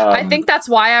 I think that's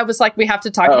why I was like, we have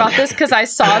to talk about this, because I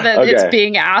saw that it's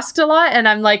being asked a lot. And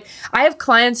I'm like, I have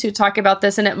clients who talk about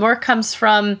this, and it more comes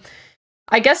from,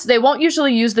 I guess they won't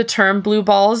usually use the term blue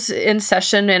balls in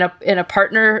session in a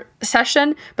partner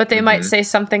session, but they might say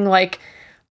something like,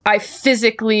 I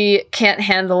physically can't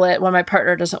handle it when my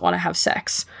partner doesn't want to have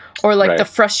sex. Or like the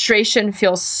frustration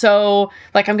feels so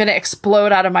like I'm going to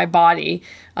explode out of my body,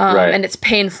 and it's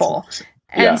painful.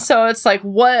 And so it's like,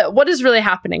 what is really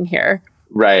happening here?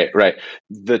 Right.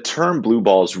 The term blue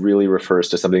balls really refers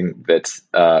to something that's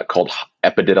called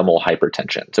epididymal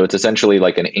hypertension. So it's essentially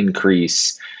like an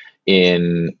increase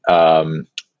in an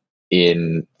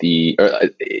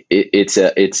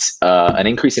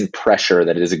increase in pressure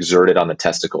that is exerted on the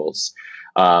testicles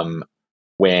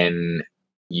when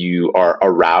you are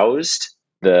aroused.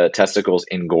 The testicles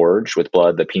engorge with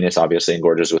blood. The penis obviously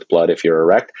engorges with blood if you're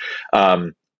erect.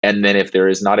 And then if there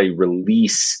is not a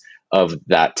release of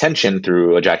that tension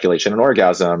through ejaculation and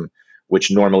orgasm, which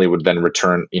normally would then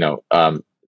return, allow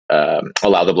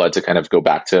the blood to kind of go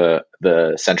back to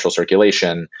the central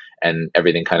circulation and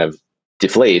everything kind of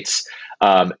deflates,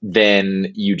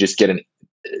 then you just get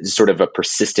sort of a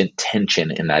persistent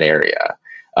tension in that area.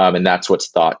 And that's what's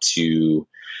thought to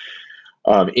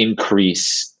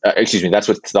that's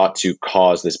what's thought to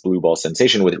cause this blue ball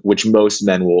sensation, which most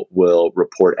men will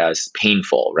report as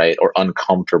painful, right? Or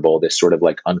uncomfortable, this sort of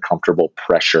like uncomfortable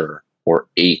pressure or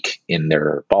ache in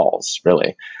their balls,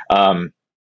 really. And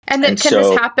then this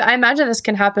happen? I imagine this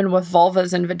can happen with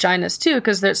vulvas and vaginas too,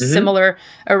 because there's similar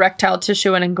erectile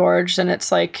tissue and engorged, and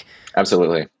it's like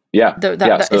absolutely, yeah.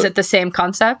 Is it the same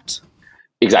concept?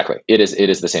 Exactly, it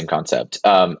is the same concept.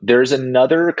 There's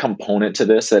another component to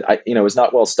this that is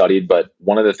not well studied, but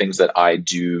one of the things that I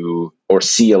do or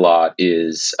see a lot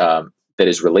is that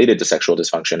is related to sexual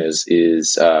dysfunction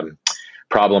is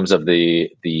problems of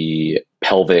the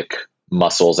pelvic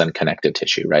muscles and connective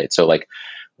tissue, right? So like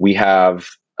we have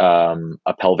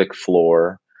a pelvic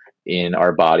floor in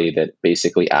our body that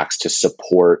basically acts to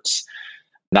support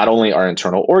not only our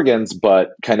internal organs,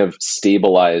 but kind of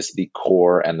stabilize the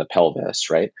core and the pelvis,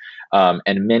 right?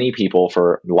 And many people,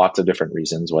 for lots of different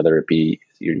reasons, whether it be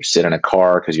you sit in a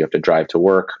car because you have to drive to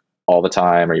work all the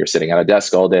time, or you're sitting at a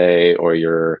desk all day, or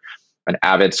you're an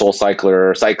avid soul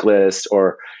cycler, cyclist,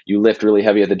 or you lift really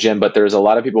heavy at the gym, but there's a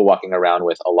lot of people walking around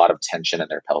with a lot of tension in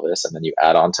their pelvis. And then you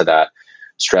add on to that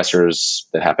stressors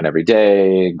that happen every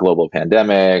day, global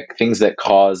pandemic, things that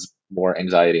cause more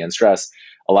anxiety and stress.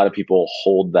 A lot of people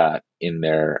hold that in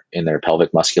their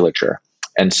pelvic musculature.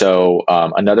 And so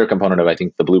another component of, I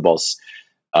think, the blue balls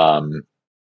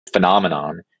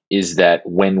phenomenon is that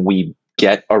when we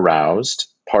get aroused,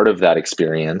 part of that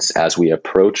experience as we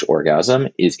approach orgasm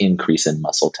is increase in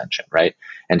muscle tension, right?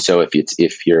 And so if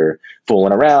you're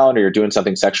fooling around or you're doing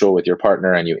something sexual with your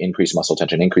partner and you increase muscle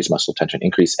tension,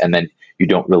 and then you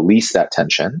don't release that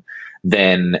tension,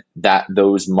 then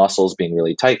those muscles being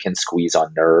really tight can squeeze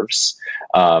on nerves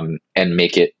and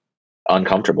make it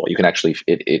uncomfortable. You can actually,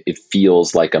 it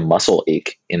feels like a muscle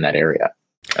ache in that area.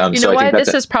 I think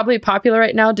this is probably popular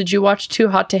right now. Did you watch Too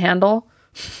Hot to Handle?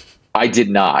 I did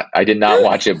not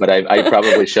watch it, but I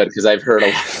probably should, because I've heard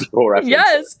a lot of people reference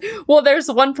Yes. Well, there's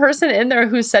one person in there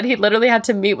who said he literally had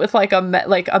to meet with like a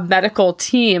medical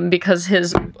team because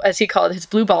his, as he called it, his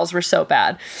blue balls were so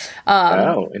bad.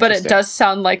 But it does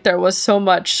sound like there was so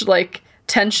much like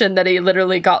tension that he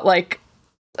literally got like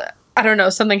I don't know,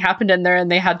 something happened in there and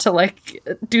they had to like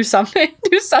do something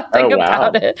Oh, wow.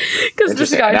 about it because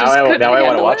this guy Now just couldn't now I want to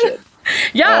handle watch it. it.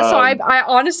 Yeah, so I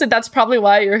honestly, that's probably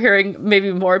why you're hearing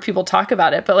maybe more people talk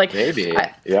about it. But like, Maybe,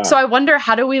 yeah. So I wonder,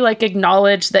 how do we like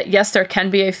acknowledge that yes, there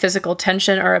can be a physical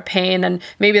tension or a pain, and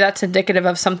maybe that's indicative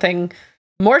of something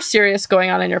more serious going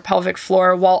on in your pelvic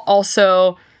floor, while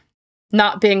also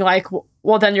not being like,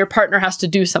 well, then your partner has to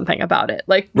do something about it.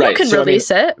 Like, you can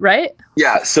release it, right?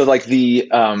 Yeah. So like the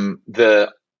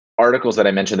articles that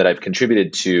I mentioned that I've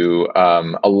contributed to,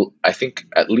 I think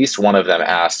at least one of them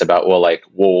asked about,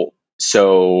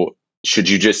 so should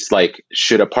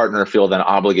a partner feel then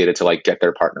obligated to like get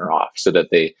their partner off so that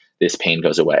this pain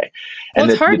goes away? And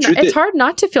well, it's hard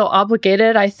not to feel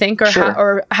obligated, I think, or Sure.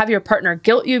 or have your partner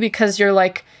guilt you, because you're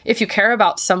like, if you care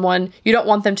about someone, you don't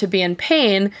want them to be in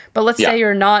pain. But let's say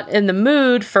you're not in the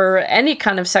mood for any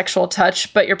kind of sexual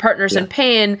touch, but your partner's in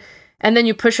pain, and then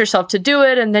you push yourself to do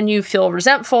it, and then you feel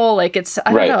resentful. Like I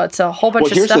don't know, it's a whole bunch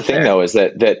of stuff. Well, here's the thing, though, is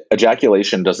that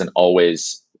ejaculation doesn't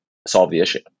always solve the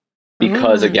issue.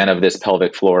 Because again, of this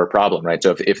pelvic floor problem, right?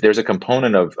 So if there's a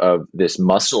component of this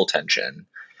muscle tension,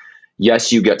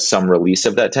 yes, you get some release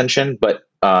of that tension, but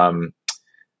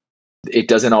it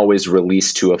doesn't always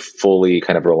release to a fully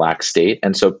kind of relaxed state.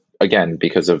 And so again,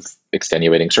 because of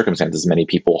extenuating circumstances, many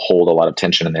people hold a lot of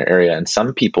tension in their area. And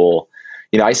some people,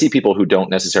 I see people who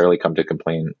don't necessarily come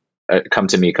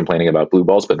to me complaining about blue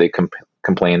balls, but they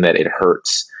complain that it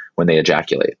hurts when they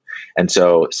ejaculate. And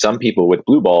so some people with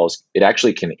blue balls, it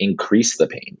actually can increase the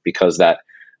pain because that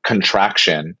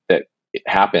contraction that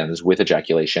happens with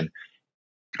ejaculation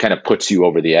kind of puts you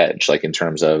over the edge, like in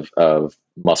terms of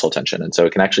muscle tension. And so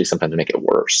it can actually sometimes make it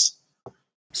worse.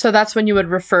 So that's when you would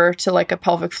refer to like a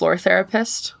pelvic floor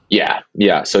therapist? Yeah.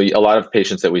 So a lot of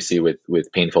patients that we see with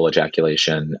painful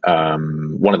ejaculation,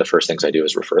 one of the first things I do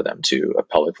is refer them to a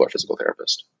pelvic floor physical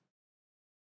therapist.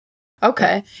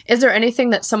 Okay. Is there anything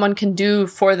that someone can do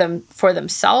for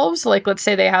themselves? Like, let's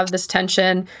say they have this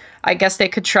tension. I guess they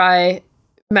could try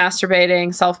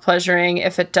masturbating, self-pleasuring.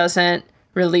 If it doesn't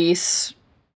release,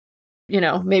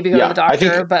 maybe go to the doctor. I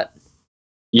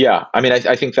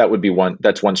think that would be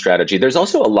that's one strategy. There's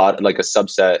also a lot, like a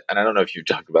subset, and I don't know if you've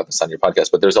talked about this on your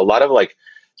podcast, but there's a lot of like,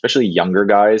 especially younger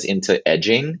guys into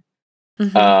edging.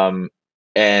 Mm-hmm.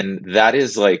 And that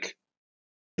is like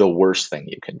the worst thing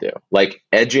you can do. Like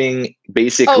edging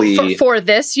basically for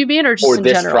this, you mean, or just for in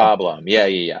this general? problem.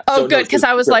 Yeah. Oh, so, good. Because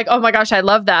I was like, oh my gosh, I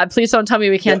love that. Please don't tell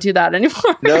me we can't do that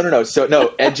anymore. No. So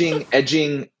no,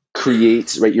 edging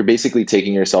creates, right? You're basically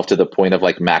taking yourself to the point of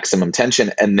like maximum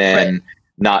tension and then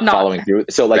not following through.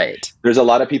 So like there's a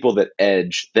lot of people that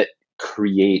edge that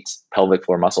create pelvic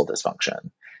floor muscle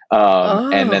dysfunction.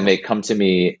 And then they come to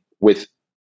me with,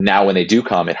 now when they do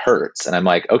come, it hurts. And I'm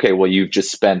like, okay, well, you've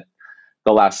just spent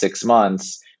the last 6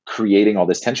 months creating all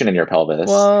this tension in your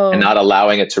pelvis and not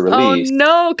allowing it to release. Oh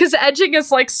no, because edging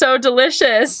is like so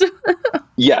delicious.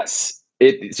 Yes. So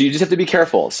you just have to be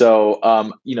careful. So,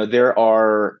 there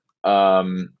are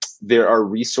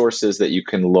resources that you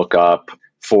can look up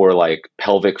for like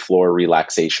pelvic floor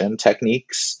relaxation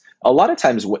techniques. A lot of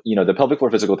times, the pelvic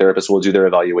floor physical therapist will do their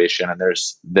evaluation, and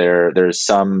there's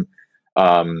some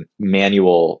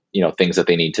manual, things that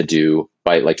they need to do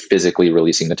by like physically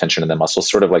releasing the tension in the muscles,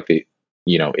 sort of like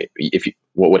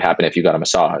what would happen if you got a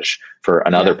massage for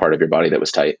another part of your body that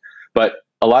was tight. But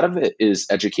a lot of it is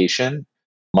education,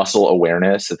 muscle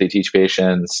awareness that they teach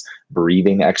patients,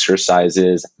 breathing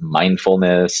exercises,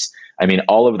 mindfulness. I mean,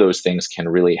 all of those things can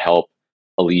really help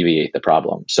alleviate the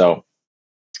problem. So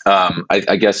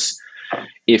I guess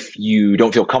if you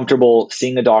don't feel comfortable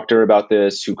seeing a doctor about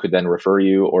this who could then refer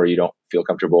you, or you don't feel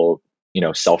comfortable,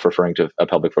 self-referring to a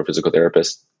pelvic floor physical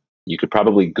therapist, you could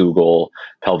probably Google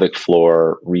pelvic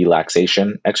floor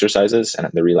relaxation exercises. And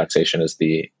the relaxation is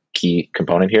the key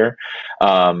component here.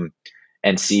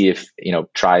 And see if,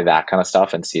 try that kind of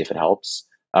stuff and see if it helps.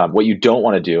 What you don't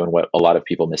want to do, and what a lot of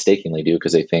people mistakenly do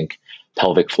because they think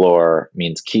pelvic floor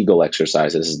means Kegel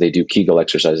exercises, is they do Kegel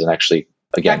exercises and actually,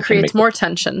 again, that creates more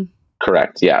tension.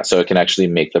 Correct. Yeah. So it can actually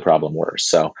make the problem worse.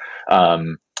 So,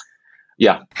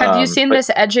 yeah. Have you seen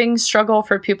this edging struggle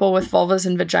for people with vulvas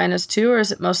and vaginas too, or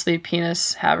is it mostly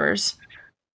penis havers?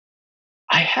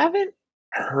 I haven't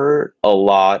heard a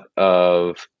lot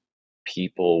of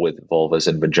people with vulvas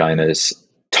and vaginas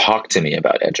talk to me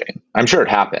about edging. I'm sure it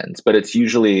happens, but it's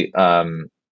usually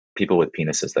people with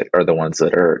penises that are the ones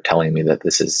that are telling me that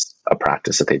this is a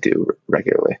practice that they do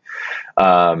regularly.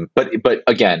 But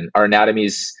again, our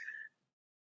anatomies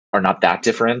are not that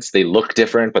different. They look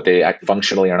different, but they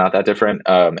functionally are not that different.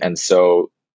 And so,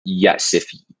 yes,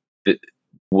 if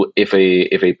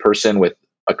a person with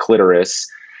a clitoris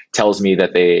tells me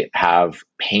that they have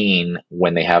pain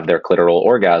when they have their clitoral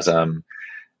orgasm,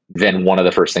 then one of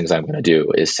the first things I'm going to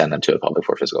do is send them to a pelvic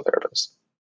floor physical therapist.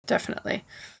 Definitely.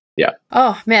 Yeah.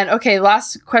 Oh, man. Okay.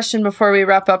 Last question before we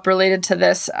wrap up related to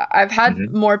this. I've had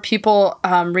more people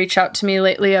reach out to me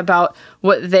lately about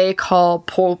what they call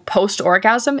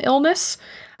post-orgasm illness.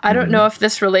 I don't know if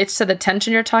this relates to the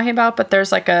tension you're talking about, but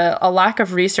there's like a lack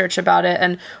of research about it.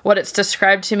 And what it's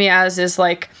described to me as is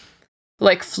like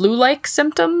flu-like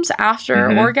symptoms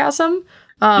after orgasm.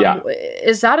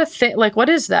 Is that a thing? Like, what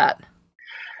is that?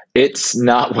 It's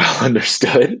not well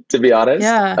understood, to be honest.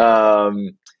 Yeah.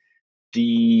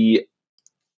 We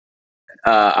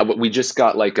just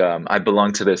got I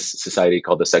belong to this society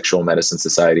called the Sexual Medicine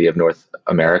Society of North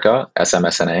America,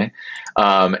 SMSNA.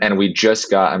 And we just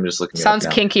got, I'm just looking at Sounds it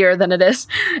now. kinkier than it is.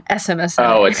 SMSNA.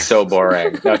 Oh, it's so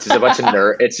boring. No, it's just a bunch of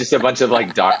it's just a bunch of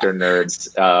like doctor nerds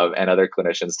and other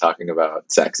clinicians talking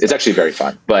about sex. It's actually very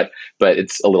fun, but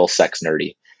it's a little sex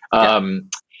nerdy.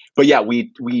 But yeah,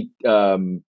 we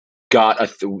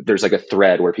got there's like a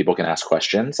thread where people can ask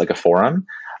questions, like a forum.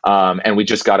 And we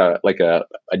just got a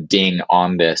ding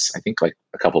on this, I think like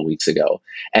a couple of weeks ago,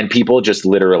 and people just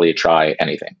literally try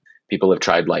anything. People have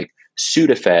tried like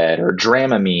Sudafed or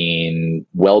Dramamine,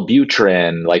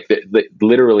 Wellbutrin,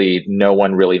 literally no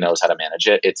one really knows how to manage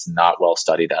it. It's not well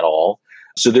studied at all.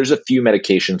 So there's a few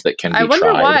medications that can be tried. I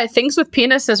wonder why things with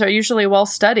penises are usually well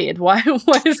studied. Why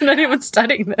isn't anyone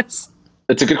studying this?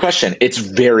 That's a good question. It's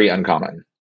very uncommon.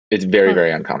 It's very,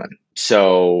 very uncommon.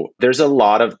 So there's a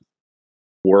lot of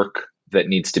work that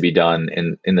needs to be done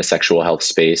in the sexual health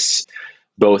space,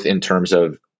 both in terms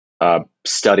of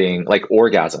studying, like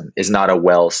orgasm is not a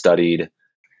well-studied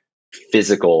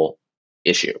physical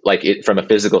issue. Like from a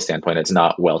physical standpoint, it's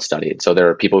not well studied. So there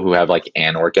are people who have like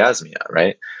anorgasmia,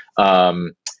 right?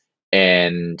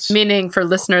 And meaning for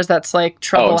listeners, that's like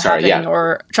trouble having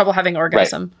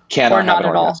orgasm, right. Cannot or not have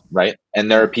an at orgasm, right?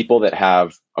 And there are people that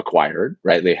have acquired,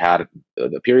 right? They had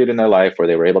the period in their life where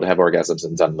they were able to have orgasms,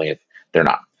 and suddenly they're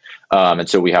not. And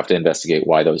so we have to investigate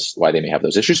why they may have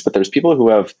those issues. But there's people who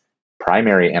have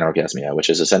primary anorgasmia, which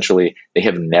is essentially they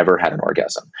have never had an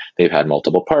orgasm. They've had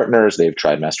multiple partners. They've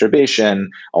tried masturbation.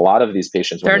 A lot of these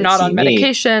patients, they're not on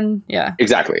medication. Yeah,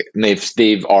 exactly. And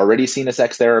they've already seen a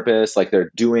sex therapist. Like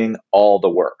they're doing all the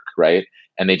work, right?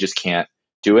 And they just can't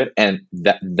do it. And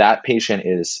that patient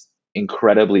is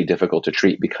incredibly difficult to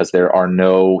treat because there are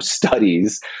no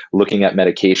studies looking at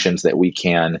medications that we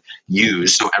can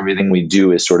use. So everything we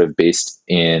do is sort of based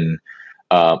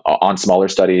on smaller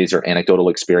studies or anecdotal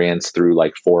experience through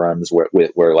like forums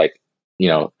where like,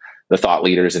 the thought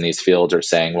leaders in these fields are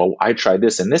saying, well, I tried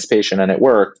this in this patient and it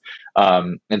worked.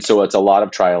 And so it's a lot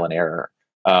of trial and error.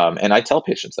 And I tell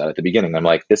patients that at the beginning, I'm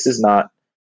like, there's not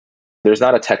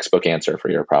a textbook answer for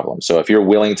your problem. So if you're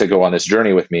willing to go on this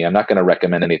journey with me, I'm not going to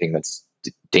recommend anything that's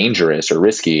dangerous or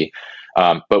risky.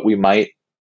 But we might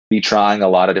be trying a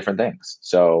lot of different things.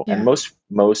 So, and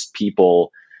most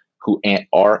people who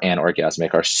are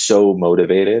anorgasmic are so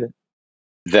motivated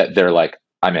that they're like,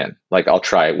 I'm in. Like, I'll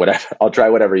try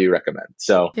whatever you recommend.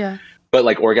 So, but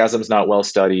like orgasm's not well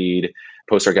studied.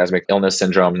 Post-orgasmic illness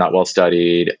syndrome, not well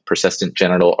studied. Persistent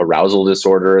genital arousal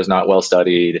disorder is not well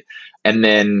studied. And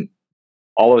then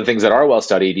all of the things that are well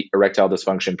studied, erectile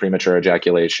dysfunction, premature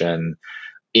ejaculation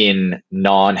in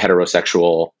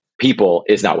non-heterosexual people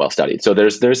is not well studied. So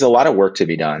there's a lot of work to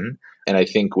be done. And I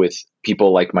think with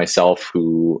people like myself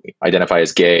who identify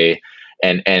as gay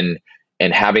and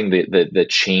having the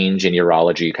change in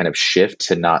urology kind of shift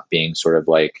to not being sort of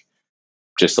like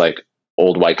just like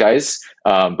old white guys,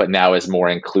 but now is more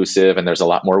inclusive, and there's a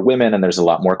lot more women, and there's a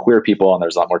lot more queer people, and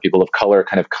there's a lot more people of color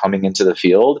kind of coming into the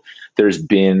field. There's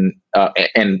been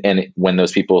and when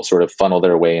those people sort of funnel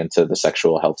their way into the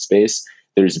sexual health space,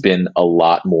 there's been a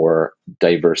lot more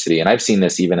diversity. And I've seen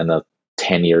this even in the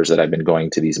 10 years that I've been going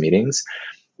to these meetings,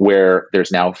 where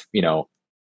there's now,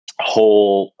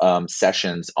 whole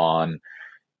sessions on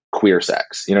queer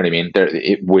sex, you know what I mean?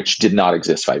 Which did not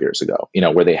exist 5 years ago,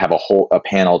 where they have a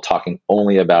panel talking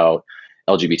only about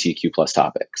LGBTQ plus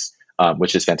topics,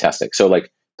 which is fantastic. So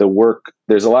like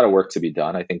there's a lot of work to be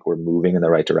done. I think we're moving in the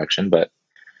right direction, but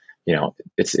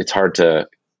it's hard to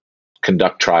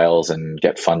conduct trials and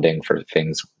get funding for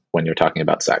things when you're talking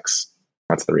about sex.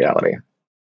 That's the reality.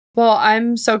 Well,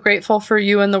 I'm so grateful for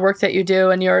you and the work that you do,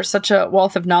 and you're such a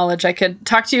wealth of knowledge. I could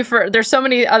talk to you there's so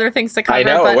many other things to cover. I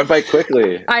know, it went by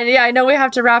quickly. I know we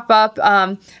have to wrap up.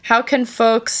 How can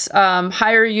folks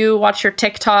hire you, watch your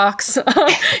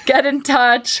TikToks, get in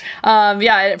touch?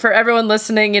 For everyone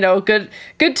listening, good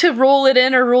to roll it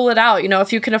in or rule it out.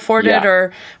 If you can afford it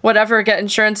or whatever, get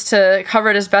insurance to cover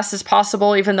it as best as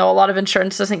possible, even though a lot of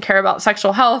insurance doesn't care about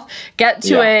sexual health. Get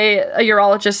to a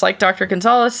urologist like Dr.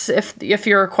 Gonzalez if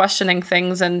you're questioning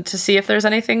things and to see if there's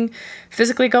anything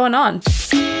physically going on.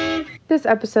 This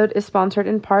episode is sponsored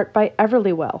in part by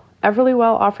Everlywell.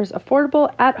 Everlywell offers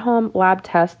affordable at-home lab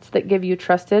tests that give you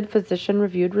trusted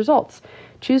physician-reviewed results.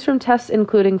 Choose from tests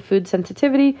including food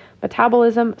sensitivity,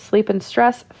 metabolism, sleep and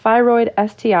stress, thyroid,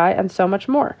 STI, and so much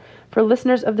more. For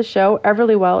listeners of the show,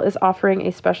 Everlywell is offering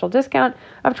a special discount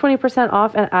of 20%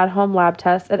 off an at-home lab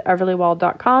test at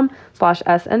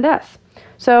everlywell.com/S&S.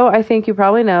 So I think you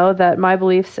probably know that my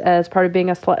beliefs as part of being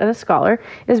a slut and a scholar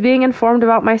is being informed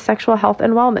about my sexual health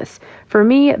and wellness. For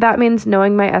me, that means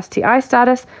knowing my STI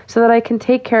status so that I can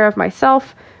take care of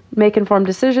myself, make informed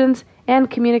decisions, and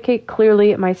communicate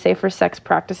clearly my safer sex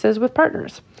practices with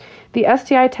partners. The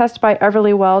STI test by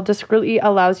Everlywell discreetly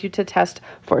allows you to test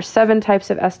for 7 types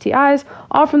of STIs,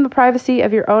 all from the privacy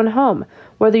of your own home.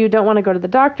 Whether you don't want to go to the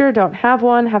doctor, don't have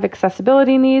one, have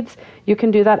accessibility needs, you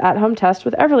can do that at-home test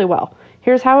with Everlywell.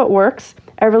 Here's how it works.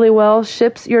 Everlywell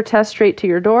ships your test straight to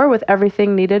your door with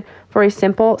everything needed for a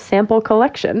simple sample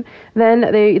collection.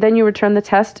 Then you return the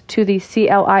test to the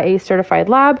CLIA certified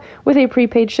lab with a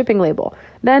prepaid shipping label.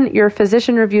 Then your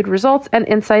physician-reviewed results and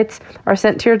insights are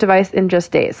sent to your device in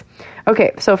just days.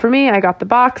 Okay, so for me, I got the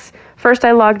box. First,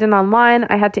 I logged in online.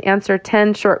 I had to answer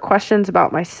 10 short questions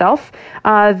about myself.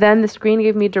 Then the screen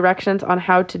gave me directions on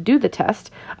how to do the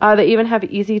test. They even have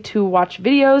easy-to-watch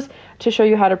videos to show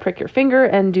you how to prick your finger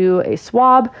and do a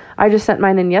swab. I just sent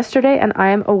mine in yesterday, and I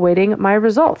am awaiting my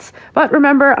results. But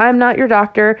remember, I'm not your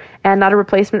doctor and not a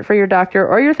replacement for your doctor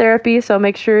or your therapy, so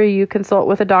make sure you consult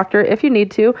with a doctor if you need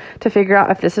to figure out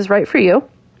if this is right for you.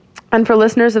 And for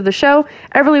listeners of the show,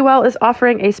 Everlywell is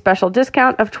offering a special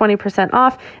discount of 20%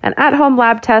 off an at-home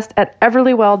lab test at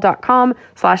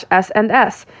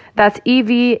everlywell.com/S&S. That's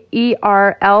EVERLYWELL,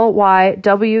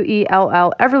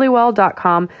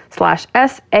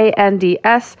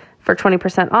 everlywell.com/SANDS for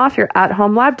 20% off your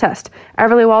at-home lab test.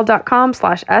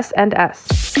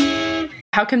 everlywell.com/S&S.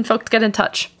 How can folks get in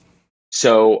touch?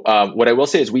 So what I will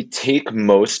say is we take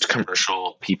most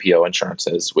commercial PPO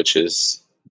insurances, which has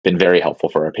been very helpful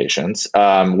for our patients.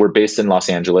 We're based in Los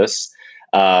Angeles.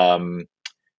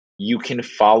 You can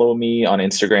follow me on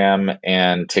Instagram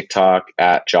and TikTok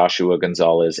at Joshua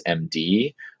Gonzalez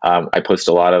MD. I post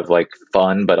a lot of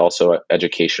fun, but also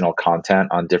educational content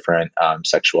on different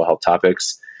sexual health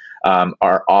topics.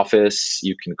 Our office,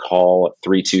 you can call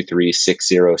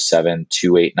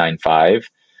 323-607-2895.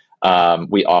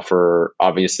 We offer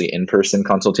obviously in-person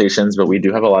consultations, but we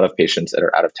do have a lot of patients that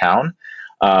are out of town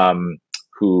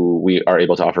who we are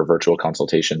able to offer virtual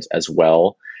consultations as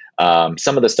well.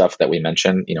 Some of the stuff that we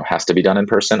mentioned, has to be done in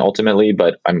person ultimately,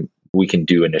 but we can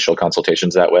do initial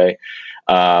consultations that way.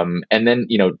 And then,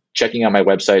 checking out my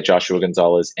website,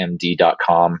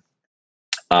 joshuagonzalezmd.com.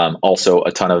 Also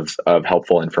a ton of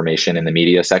helpful information in the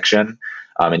media section.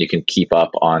 And you can keep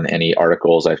up on any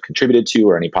articles I've contributed to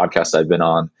or any podcasts I've been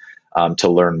on to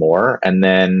learn more. And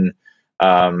then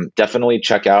definitely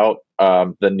check out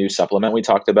the new supplement we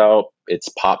talked about. It's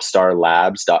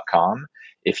popstarlabs.com.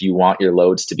 If you want your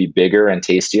loads to be bigger and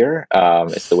tastier,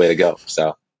 it's the way to go.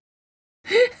 So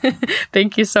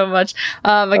thank you so much.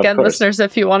 Again, listeners,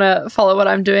 if you want to follow what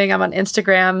I'm doing, I'm on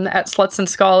Instagram at Sluts and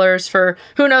Scholars for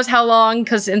who knows how long,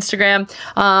 because Instagram,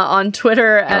 on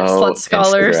Twitter at Sluts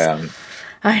Scholars. Instagram.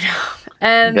 I know.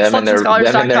 And them and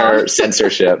their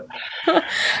censorship.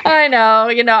 I know.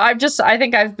 I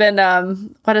think I've been,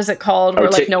 what is it called? Where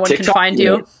no one TikTok, can find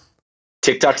you.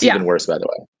 TikTok's even worse, by the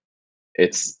way.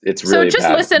 It's really so just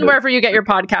bad. Listen wherever you get your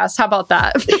podcast. How about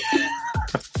that?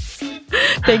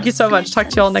 Thank you so much. Talk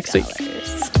to you all next week.